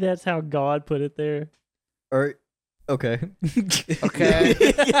 Maybe that's how God put it there. Or okay.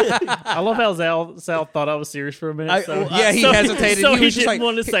 Okay. I love how Sal thought I was serious for a minute. Yeah, he hesitated. So He he was just didn't like-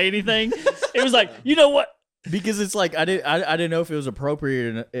 want to say anything. It was like, you know what? Because it's like I didn't know if it was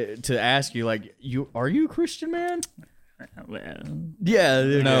appropriate to ask you like are you a Christian man? Well, Yeah.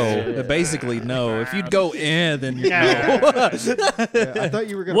 No, basically no. If you'd go in, then you Yeah. know. Yeah, I thought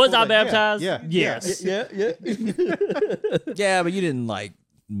you were going to was I baptized? Yeah. Yes. Yeah. Yeah, but you didn't like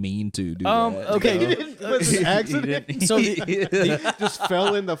mean to do that. Okay. you know? It was an accident. So Just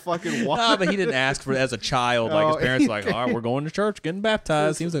fell in the fucking water. No, but he didn't ask for it as a child. Like his Oh. parents were like, all right, we're going to church, getting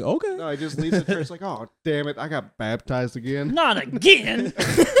baptized. He was like, okay. No, I just leaves the church like, oh, damn it, I got baptized again. Not again.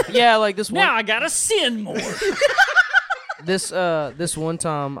 Yeah, like this one. Now I gotta sin more. This one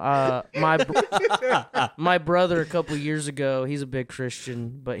time, my brother a couple years ago, he's a big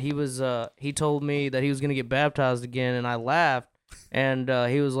Christian, but he told me that he was gonna get baptized again, and I laughed, and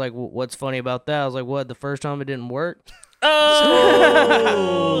he was like, "What's funny about that?" I was like, "What? The first time it didn't work?"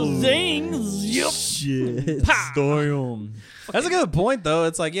 Oh, zings. Yep. Shit. Storm. That's a good point, though.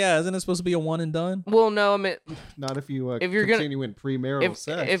 It's like, yeah, isn't it supposed to be a one and done? Well, no, I mean, Not if you If you're gonna- continue in premarital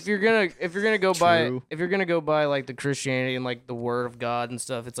sex. if you're gonna go by True. like the Christianity and like the Word of God and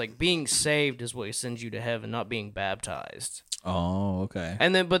stuff, it's like being saved is what sends you to heaven, not being baptized. Oh, okay.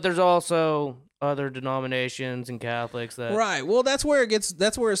 And then, but there's also other denominations and Catholics that Right. Well, that's where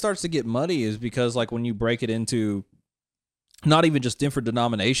it starts to get muddy, is because like when you break it into not even just different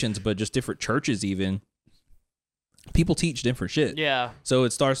denominations, but just different churches, even people teach different shit. Yeah. So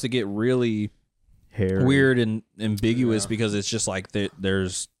it starts to get really Hairy. weird and ambiguous because it's just like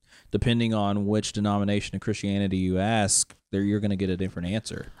there's depending on which denomination of Christianity you ask, you're going to get a different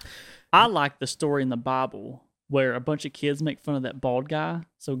answer. I like the story in the Bible where a bunch of kids make fun of that bald guy.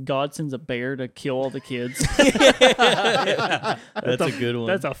 So God sends a bear to kill all the kids. That's a good one.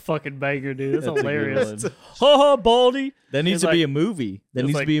 That's a fucking banger, dude. That's That's a good hilarious. one. Ha ha, baldy. That needs It's to be like- a movie. That it's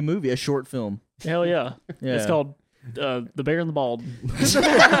needs like- to be a movie, a short film. Hell yeah. Yeah. It's called The Bear and the Bald.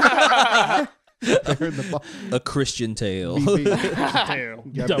 A Christian tale. Tail.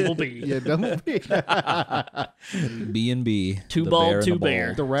 Double B. Yeah, double B. B&B. Two the bald, bear and two the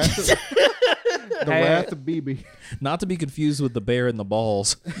bear. The wrath of, The Wrath of BB. Not to be confused with the bear and the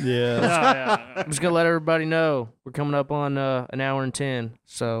balls. Yeah. I'm just gonna let everybody know we're coming up on an hour and 10.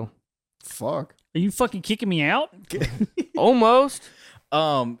 So Fuck. Are you fucking kicking me out? almost.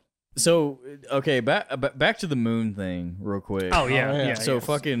 So okay, back to the moon thing real quick. Oh yeah, Oh, yeah. yeah. So yeah.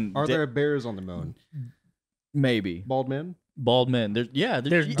 fucking Are there bears on the moon? maybe Bald men? bald men. There's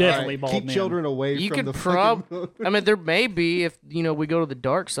There's definitely bald Keep men. children away You from could the prob. fucking moon. I mean, there may be if we go to the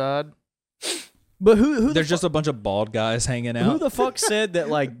dark side. But who There's just a bunch of bald guys hanging who out. the fuck said that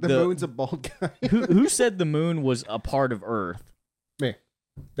like The moon's a bald guy. who said the moon was a part of Earth? Me.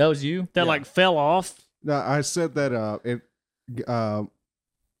 That was you? that like fell off. No, I said that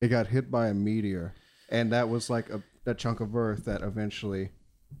it got hit by a meteor, and that was like a chunk of Earth that eventually,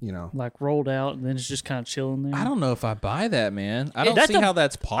 Like rolled out, and then it's just kind of chilling there. I don't know if I buy that, man. I don't That's see a- how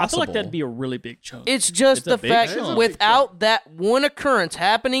that's possible. I feel like that'd be a really big chunk. It's just It's a the big fact chunk. without that one occurrence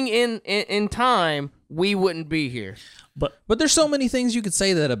happening in time, we wouldn't be here. But there's so many things you could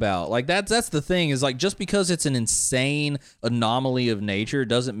say that about. Like that's the thing is like just because it's an insane anomaly of nature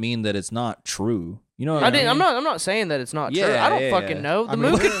doesn't mean that it's not true. You know what I mean? I'm not saying that it's not true. Yeah, I don't yeah, fucking yeah. know. The I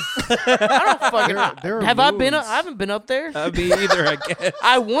mean, moon. I don't fucking. there are have I been? moons. I haven't been up there. Me either, I guess.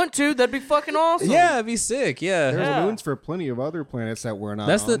 I want to. That'd be fucking awesome. Yeah, it'd be sick. Yeah. there's Yeah. moons for plenty of other planets that we're not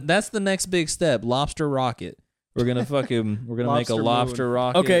on. That's the next big step. Lobster rocket. We're gonna make a Lobster lobster moon.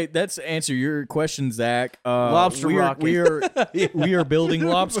 rocket. Okay, that's to answer your question, Zach. Lobster rocket. We are building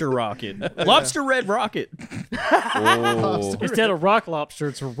lobster rocket. Lobster red rocket. Oh. Instead of rock lobster,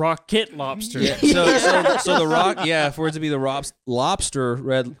 it's a rocket lobster. Yeah. So the rock, yeah, for it to be the lobster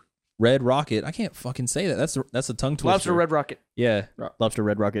red rocket. I can't fucking say that. That's a tongue twister. Lobster red rocket. Yeah. Lobster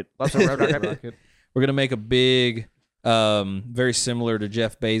red rocket. Lobster red rocket. Rocket. We're gonna make a big, very similar to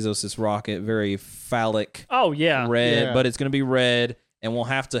Jeff Bezos' rocket, very phallic Oh yeah. red, Yeah. but it's gonna be red, and we'll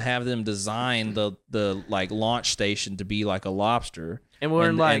have to have them design the like launch station to be like a lobster, And we're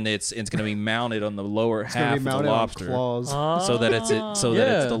in like. and it's gonna be mounted on the lower It's gonna half be of the mounted on lobster, claws. so that that Yeah.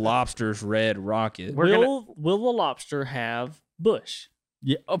 it's the lobster's red rocket. Will the lobster have bush?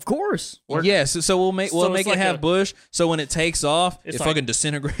 Yeah, of course. Yes, so we'll make So it it's like have a- bush. So when it takes off, it It's like- fucking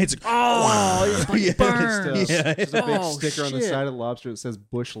disintegrates. Oh, it's like Yeah. burns. Yeah. There's a big Oh, sticker on the shit. side of the lobster that says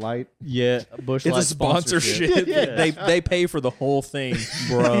Bush Light. Yeah, Bush It's a Light sponsorship. Yeah. They pay for the whole thing.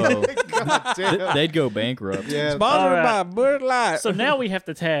 bro. God damn. They'd go bankrupt. Yeah. Sponsored All right. by Bud Light. So now we have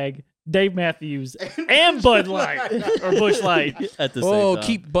to tag Dave Matthews and Bud Light or Bush Light. At the same Oh, time.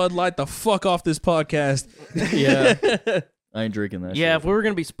 keep Bud Light the fuck off this podcast. Yeah. I ain't drinking that. Yeah, shit. if we were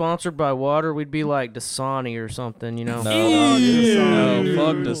gonna be sponsored by water, we'd be like Dasani or something, you know. No, Ew.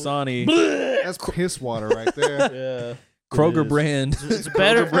 fuck Dasani. That's piss water right there. Yeah. Kroger is. brand. It's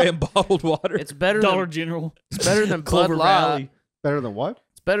better. Kroger brand bottled water. It's better Dollar than General. it's better than Bud Clover Light. Valley. Better than what?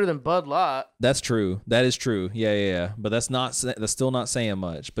 It's better than Bud Light. That's true. That is true. Yeah. But that's still not saying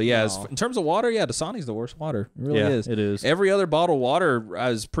much. But yeah, No. in terms of water, yeah, Dasani's the worst water. It really Yeah, is. it is. Every other bottled water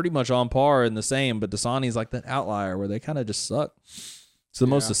is pretty much on par and the same, but Dasani's like that outlier where they kind of just suck. It's the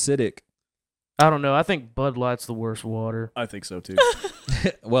most acidic. I don't know. I think Bud Light's the worst water. I think so too.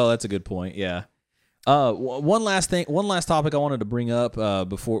 Well, that's a good point. Yeah. One last topic I wanted to bring up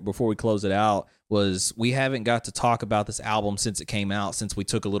before we close it out was we haven't got to talk about this album since it came out, since we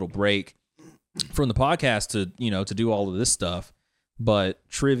took a little break from the podcast to do all of this stuff. But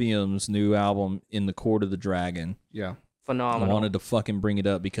Trivium's new album, In the Court of the Dragon, Yeah. I Phenomenal. wanted to fucking bring it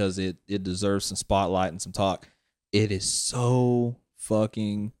up because it deserves some spotlight and some talk. It is so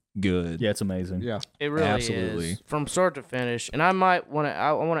fucking good. Yeah, it's amazing. Yeah. It really Absolutely. is from start to finish. And I might want to.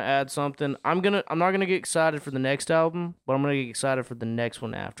 I want to add something. I'm not gonna get excited for the next album, but I'm gonna get excited for the next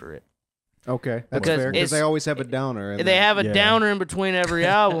one after it. Okay. That's Because fair. it's- Because they always have a downer. They have a Yeah. downer in between every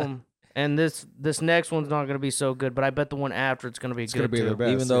album, and this next one's not gonna be so good. But I bet the one after it's gonna be It's good gonna be too. their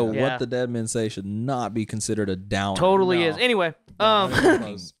best. Even though Yeah. What the Dead Men Say should not be considered a downer. Totally No. is. Anyway,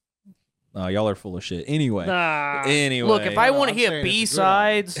 Oh, y'all are full of shit. Anyway. Nah. Anyway. look, if I No, want to I'm hear saying it's a good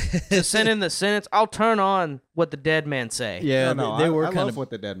B-sides to send in the sentence, I'll turn on What the Dead Men Say. Yeah, No, they I were love kind of. what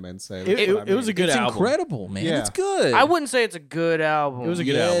the dead men say. It, That's it, what I it was a mean. good it's album. incredible, man. Yeah. It's good. I wouldn't say it's a good album. It was a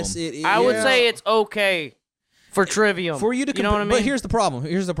good yes, album. it is. I would Yeah. say it's okay for Trivium. For you to you know what I mean? But here's the problem.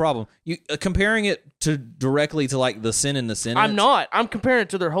 You comparing it to directly to like the Sin in the Sentence. I'm not. I'm comparing it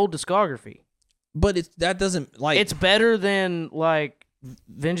to their whole discography. But that doesn't like It's better than like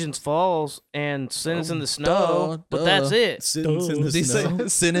Vengeance Falls and Sentence in the Snow, but that's it. Sentence in the Did he say snow.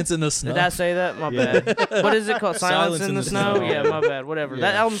 Sentence in the Snow. Did I say that? My Yeah. bad. What is it called? Silence in the Snow? Snow. Yeah, my bad. Whatever.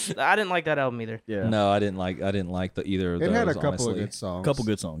 That Yeah. album, I didn't like that album either. Yeah, No, I didn't like the either of It those. had a couple honestly. of good songs. couple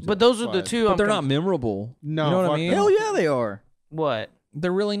good songs. But those are the But- two. But I'm they're not memorable. No, you know what I fuck mean? no. Hell yeah, they are. What?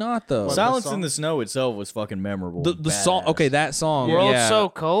 They're really not though. What, Silence song? in the Snow itself was fucking memorable. The song, okay, that song, World's yeah. So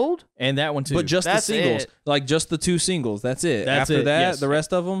Cold. and that one too. But just That's the singles, it. like just the 2 singles. That's it. That's After it, that, yes. the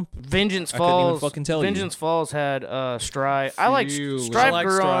rest of them, Vengeance I couldn't even Falls. fucking tell you. Vengeance Falls had Strive. I like Phew. Strive. I like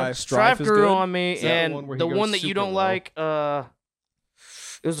grew on Strive. Strive is grew good. on me, Is that the and one where he the goes one that you super don't low? like.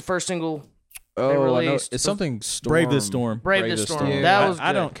 It was the first single. I know. released- It's something Storm. Brave the Storm. Brave the Storm. Yeah. That was. I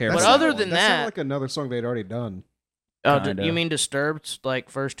Good. don't care. But for other that than one. that sounded that, like another song they'd already done. Kinda. you mean Disturbed? Like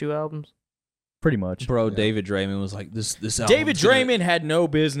first 2 albums? Pretty much. Bro, Yeah. David Draymond was like this. David album's gonna- Draymond had no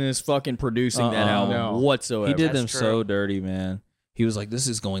business fucking producing that album No. whatsoever. He did That's them true. so dirty, man. He was like, "This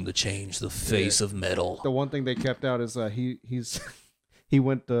is going to change the face of metal." The one thing they kept out is he's he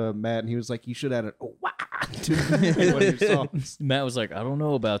went to Matt and he was like, "You should add an oh wow." to one of your songs. Matt was like, I don't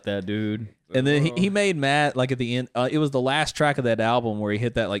know about that, dude. And then he made Matt like at the end. It was the last track of that album where he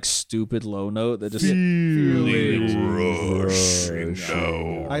hit that like stupid low note that just.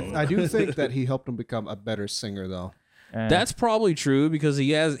 I do think that he helped him become a better singer though. That's probably true because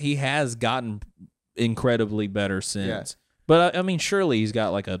he has gotten incredibly better since. Yeah. But I mean, surely he's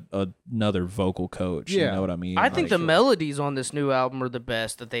got like another vocal coach. You Yeah. know what I mean? I think Like, the melodies on this new album are the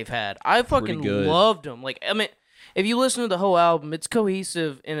best that they've had. I fucking good. loved them. Like, I mean, if you listen to the whole album, it's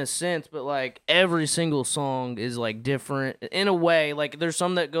cohesive in a sense, but like every single song is like different in a way. Like, there's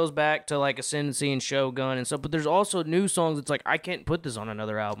some that goes back to like Ascendancy and Shogun and stuff, but there's also new songs. It's like I can't put this on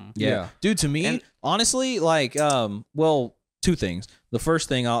another album. Yeah. Dude, to me, And- honestly, like, well, 2 things. The first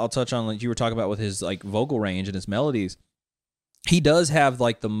thing I'll touch on, like you were talking about with his like vocal range and his melodies. He does have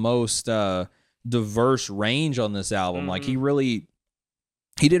like the most diverse range on this album. Like he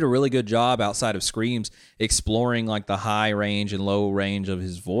did a really good job outside of Screams exploring like the high range and low range of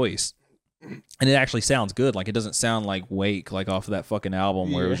his voice. And it actually sounds good. Like it doesn't sound like Wake, like off of that fucking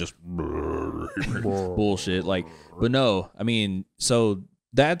album where it was just bullshit. Like, but no, I mean, so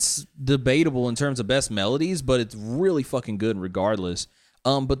that's debatable in terms of best melodies, but it's really fucking good regardless.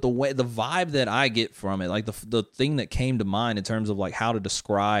 But the vibe that I get from it, like the thing that came to mind in terms of like how to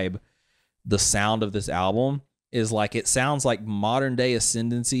describe the sound of this album is like it sounds like modern day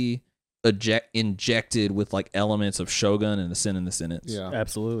Ascendancy injected with like elements of Shogun and Ascend in the Sentence. Yeah.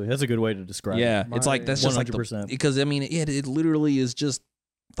 Absolutely. That's a good way to describe it. Yeah, it's like that's just like 100%. because I mean it literally is just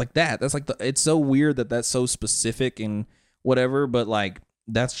like that. That's like it's so weird that that's so specific and whatever, but like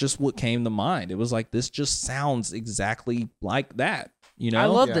that's just what came to mind. It was like this just sounds exactly like that. You know, I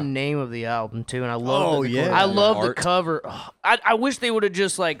love Yeah. the name of the album too, and I love Oh, yeah. I love the art. cover. Ugh, I wish they would have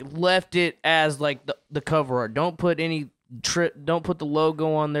just like left it as like the cover art. Don't put don't put the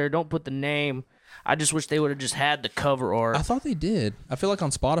logo on there. Don't put the name. I just wish they would have just had the cover art. I thought they did. I feel like on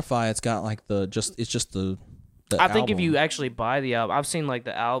Spotify it's got like it's just the I think if album. you actually buy the album, I've seen like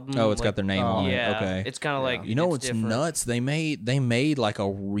the album. Oh, it's like, got their name on yeah, it. Okay. it's kind of like You know it's what's different. nuts? They made like a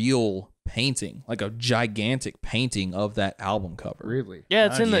real painting, like a gigantic painting of that album cover. Really? Yeah,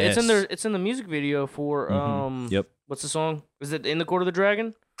 it's in the Yes. it's in the music video for Yep. What's the song? Is it In the Court of the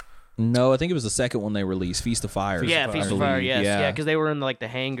Dragon? No, I think it was the second one they released, Feast of Fire. Yeah, I Feast of Fire. believe. Yes, yeah, yeah, because they were in like the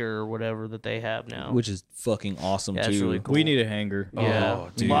hangar or whatever that they have now. which is fucking awesome Yeah, too. it's really cool. We need a hanger. Yeah, Oh,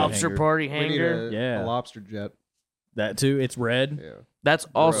 dude. Lobster Hanger. Party We need hangar. Yeah. a lobster jet. That too. It's red. Yeah. That's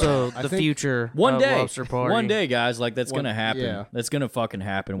also I the think future. One of day. Lobster Party. One day, guys. Like that's One- gonna happen. yeah. That's gonna fucking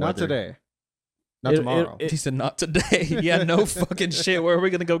happen. Not whether- today. Not It- tomorrow. it- He said not today. Yeah, no fucking shit. Where are we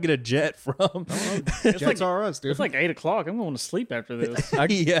gonna go get a jet from? Jets like- are us, dude. It's like 8 o'clock. I'm going to sleep after this.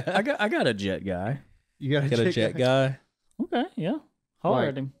 Yeah, I got a jet guy. you got got a jet guy. Okay, yeah. Holler Like-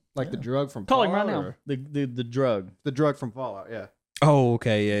 at him. like the drug from Call him Fallout right now. or- The drug. The drug from Fallout. Yeah. Oh,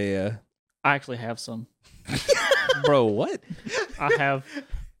 okay, yeah, I actually have some. yeah. Bro, what?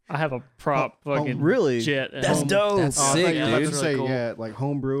 I have a prop fucking really? jet at That's home. dope. That's Oh, I sick, thought you were about dude. to That's say really cool. yeah, like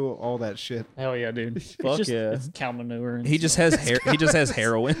homebrew, all that shit. Hell yeah, dude. Fuck it's just, yeah. It's cow manure. And He just has hair. He just has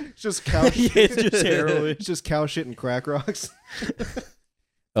heroin. It's just cow shit. It's just heroin. It's just cow shit and crack rocks.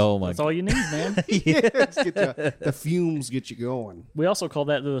 Oh my That's all you need, man. Yeah, just get the fumes get you going. We also call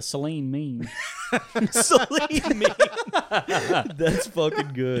that the Celine mean. Celine me. That's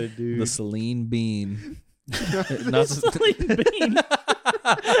fucking good, dude. The Celine Bean. Not Celine bean.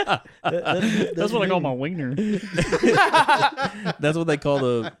 That's what I call my wiener. That's what they call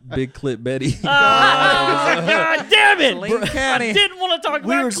the big clip Betty. God damn it! Celine County. I didn't want to talk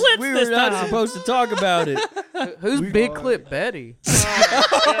we about were, clips we this were not time. supposed to talk about it. Who's Big Clip Betty?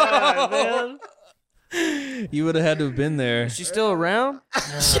 God, man. You would have had to have been there. Is she still around?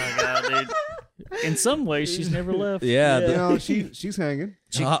 Oh, God, dude. In some ways, she's never left. Yeah. You the- know, she's hanging.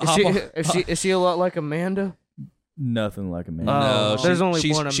 Is she a lot like Amanda? Nothing like a man. Oh, no, there's only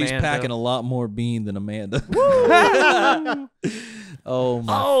she's, one She's Amanda. packing a lot more bean than Amanda. Oh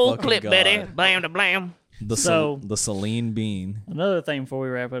my Oh, fucking clip God. Betty. Blam to blam. The Celine Bean. Another thing before we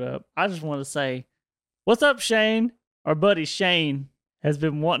wrap it up, I just want to say, what's up, Shane? Our buddy Shane has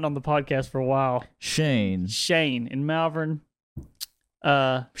been wanting on the podcast for a while. Shane. Shane in Malvern.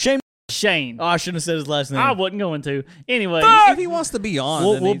 Shane. Shane. Oh, I shouldn't have said his last name. I wasn't going to. Anyway. If he wants to be on,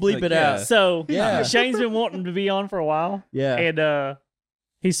 We'll- then we'll he's bleep like, it yeah. out. So Yeah. Shane's been wanting to be on for a while. Yeah. And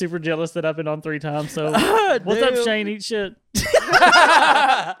he's super jealous that I've been on 3 times. So God what's up, damn. Shane? Eat shit.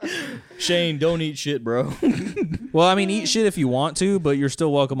 Shane, don't eat shit, bro. Well, I mean, eat shit if you want to, but you're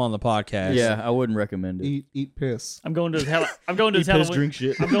still welcome on the podcast. Yeah, I wouldn't recommend it. Eat piss. I'm going to his I'm going to his Eat piss, Halloween. drink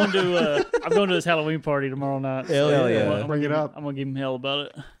shit. I'm going to his Halloween party tomorrow night. Hell yeah. I'm Bring it gonna- up. I'm gonna give him hell about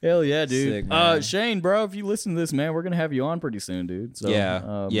it. Hell yeah, dude. Sick, man. Shane, bro, if you listen to this, man, we're gonna have you on pretty soon, dude. So,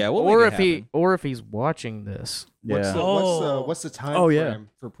 yeah. Yeah. We'll Or make it if he's watching this. yeah. What's the time Oh, yeah. frame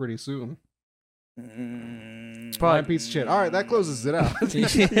for pretty soon? Mm, Fine piece of shit. All right, that closes it out.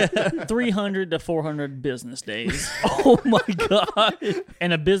 happen. 300 to 400 business days, oh my god.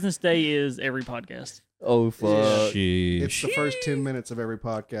 and a business day is every podcast. Oh fuck. Sheesh. It's the first 10 minutes of every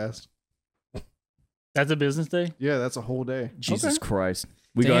podcast. That's a business day. Yeah, that's a whole day. Jesus Okay. Christ.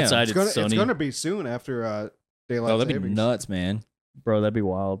 We go Damn. outside. It's It's sunny. gonna be soon after daylight Oh, that'd be savings. nuts, man. Bro, that'd be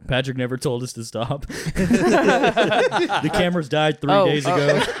wild. Patrick never told us to stop. The cameras died 3 days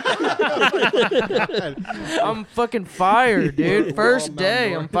ago. I'm fucking fired, dude. We're First all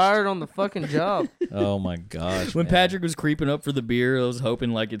day, I'm malnourished. fired on the fucking job. Oh my gosh. When man. Patrick was creeping up for the beer, I was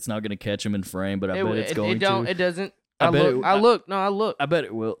hoping like it's not gonna catch him in frame, but I bet it's going to. It doesn't. I bet it- I look. I bet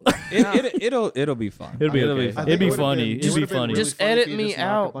it will. it'll be fun. It'll be okay. I think It'd be it would've funny. been- It'd it be would've been funny. really Just funny if edit you me just knocked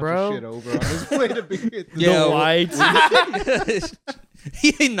out, a bunch bro. of shit over on his way to be The Yeah, lights.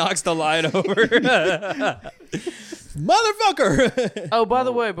 He knocks the light over. Motherfucker. Oh, by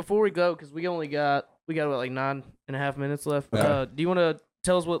the way, before we go, because we got what, like 9.5 minutes left. Yeah. Do you want to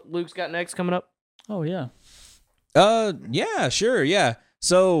tell us what Luke's got next coming up? Oh yeah. Yeah, sure, yeah.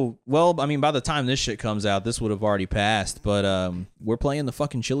 So, well, I mean, by the time this shit comes out, this would have already passed. But we're playing the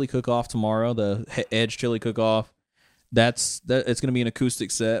fucking chili cook-off tomorrow, the Edge chili cook-off. It's gonna be an acoustic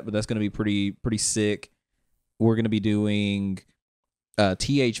set, but that's gonna be pretty sick. We're gonna be doing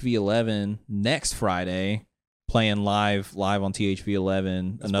THV11 next Friday, playing live on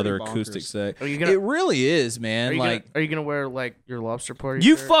THV11, That's another pretty acoustic bonkers. set. Are you gonna? It really is, man. Are you gonna wear like your lobster party?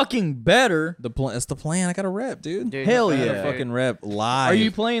 You shirt? fucking better. That's the plan. I got to rep, dude. Dude, Hell you better, yeah. dude. Fucking rep live. Are you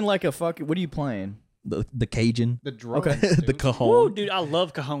playing like a fucking? What are you playing? the Cajun? The drums, Okay. The dude. cajon. Woo, dude, I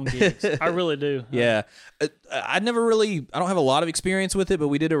love cajon gigs. I really do. Yeah, I don't have a lot of experience with it, but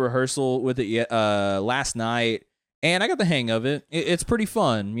we did a rehearsal with it last night, and I got the hang of it. It's pretty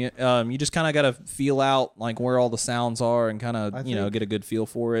fun. You just kind of got to feel out like where all the sounds are and kind I of think- get a good feel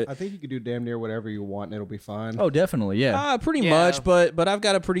for it. I think you can do damn near whatever you want and it'll be fine. Oh, definitely. Yeah. Pretty Yeah. much, but I've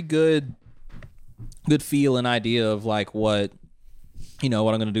got a pretty good feel and idea of like what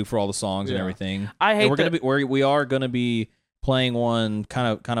what I'm gonna do for all the songs and Yeah. everything. I hate And we are gonna be playing one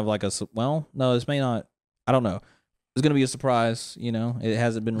kind of like no, this may not. I don't know. It's gonna be a surprise. It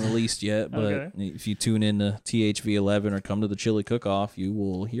hasn't been released yet, but Okay. if you tune in to THV11 or come to the Chili Cook-Off, you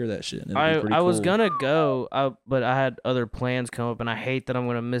will hear that shit. And it'll be pretty I was cool. gonna go, but I had other plans come up, and I hate that I'm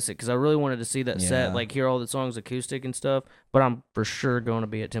gonna miss it because I really wanted to see that Yeah. set, like hear all the songs acoustic and stuff. But I'm for sure going to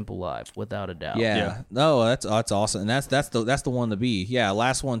be at Temple Live without a doubt. Yeah. No, that's awesome. And that's the one to be. Yeah,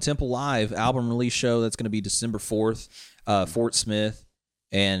 last one, Temple Live album release show. That's going to be December 4th, Fort Smith.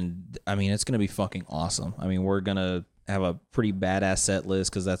 And I mean, it's going to be fucking awesome. I mean, we're going to have a pretty badass set list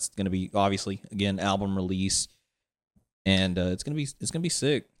cuz that's going to be obviously again album release. And it's going to be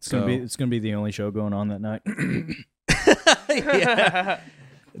sick. It's gonna be the only show going on that night. Yeah.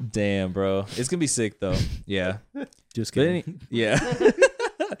 Damn, bro. It's going to be sick though. Yeah. Just But kidding. yeah.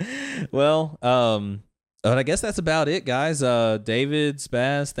 Well, but I guess that's about it, guys. David,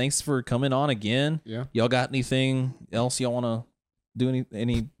 Spaz, thanks for coming on again. Yeah. Y'all got anything else y'all want to do?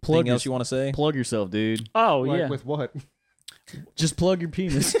 Anything Plug else your- you want to say? Plug yourself, dude. Oh Like yeah. with what? Just plug your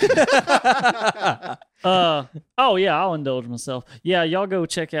penis. Oh yeah, I'll indulge myself. Yeah, y'all go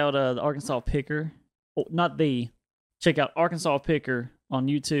check out the Arkansas Picker. Oh, check out Arkansas Picker on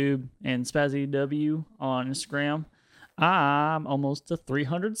YouTube and Spazzy W on Instagram. I'm almost to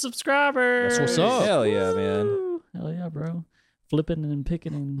 300 subscribers. That's what's up. Hell yeah, man. Woo. Hell yeah, bro. Flipping and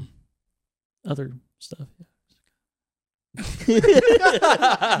picking and other stuff.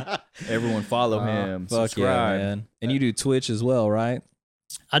 Everyone follow him. Fuck Subscribe. yeah, man. And you do Twitch as well, right?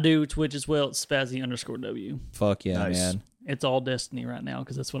 I do Twitch as well. It's Spazzy_W. Fuck yeah, Nice. man. It's all Destiny right now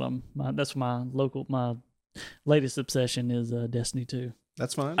because that's what that's my latest obsession is Destiny 2.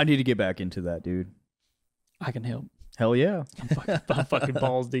 That's fine. I need to get back into that, dude. I can help. Hell yeah. I'm fucking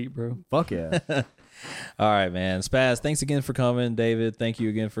balls deep, bro. Fuck yeah. All right, man. Spaz, thanks again for coming. David, thank you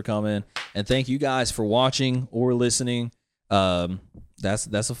again for coming. And thank you guys for watching or listening. That's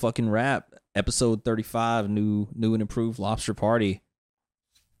a fucking wrap. Episode 35, new and improved Lobster Party.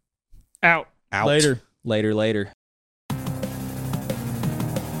 Out. Out. Later. Later.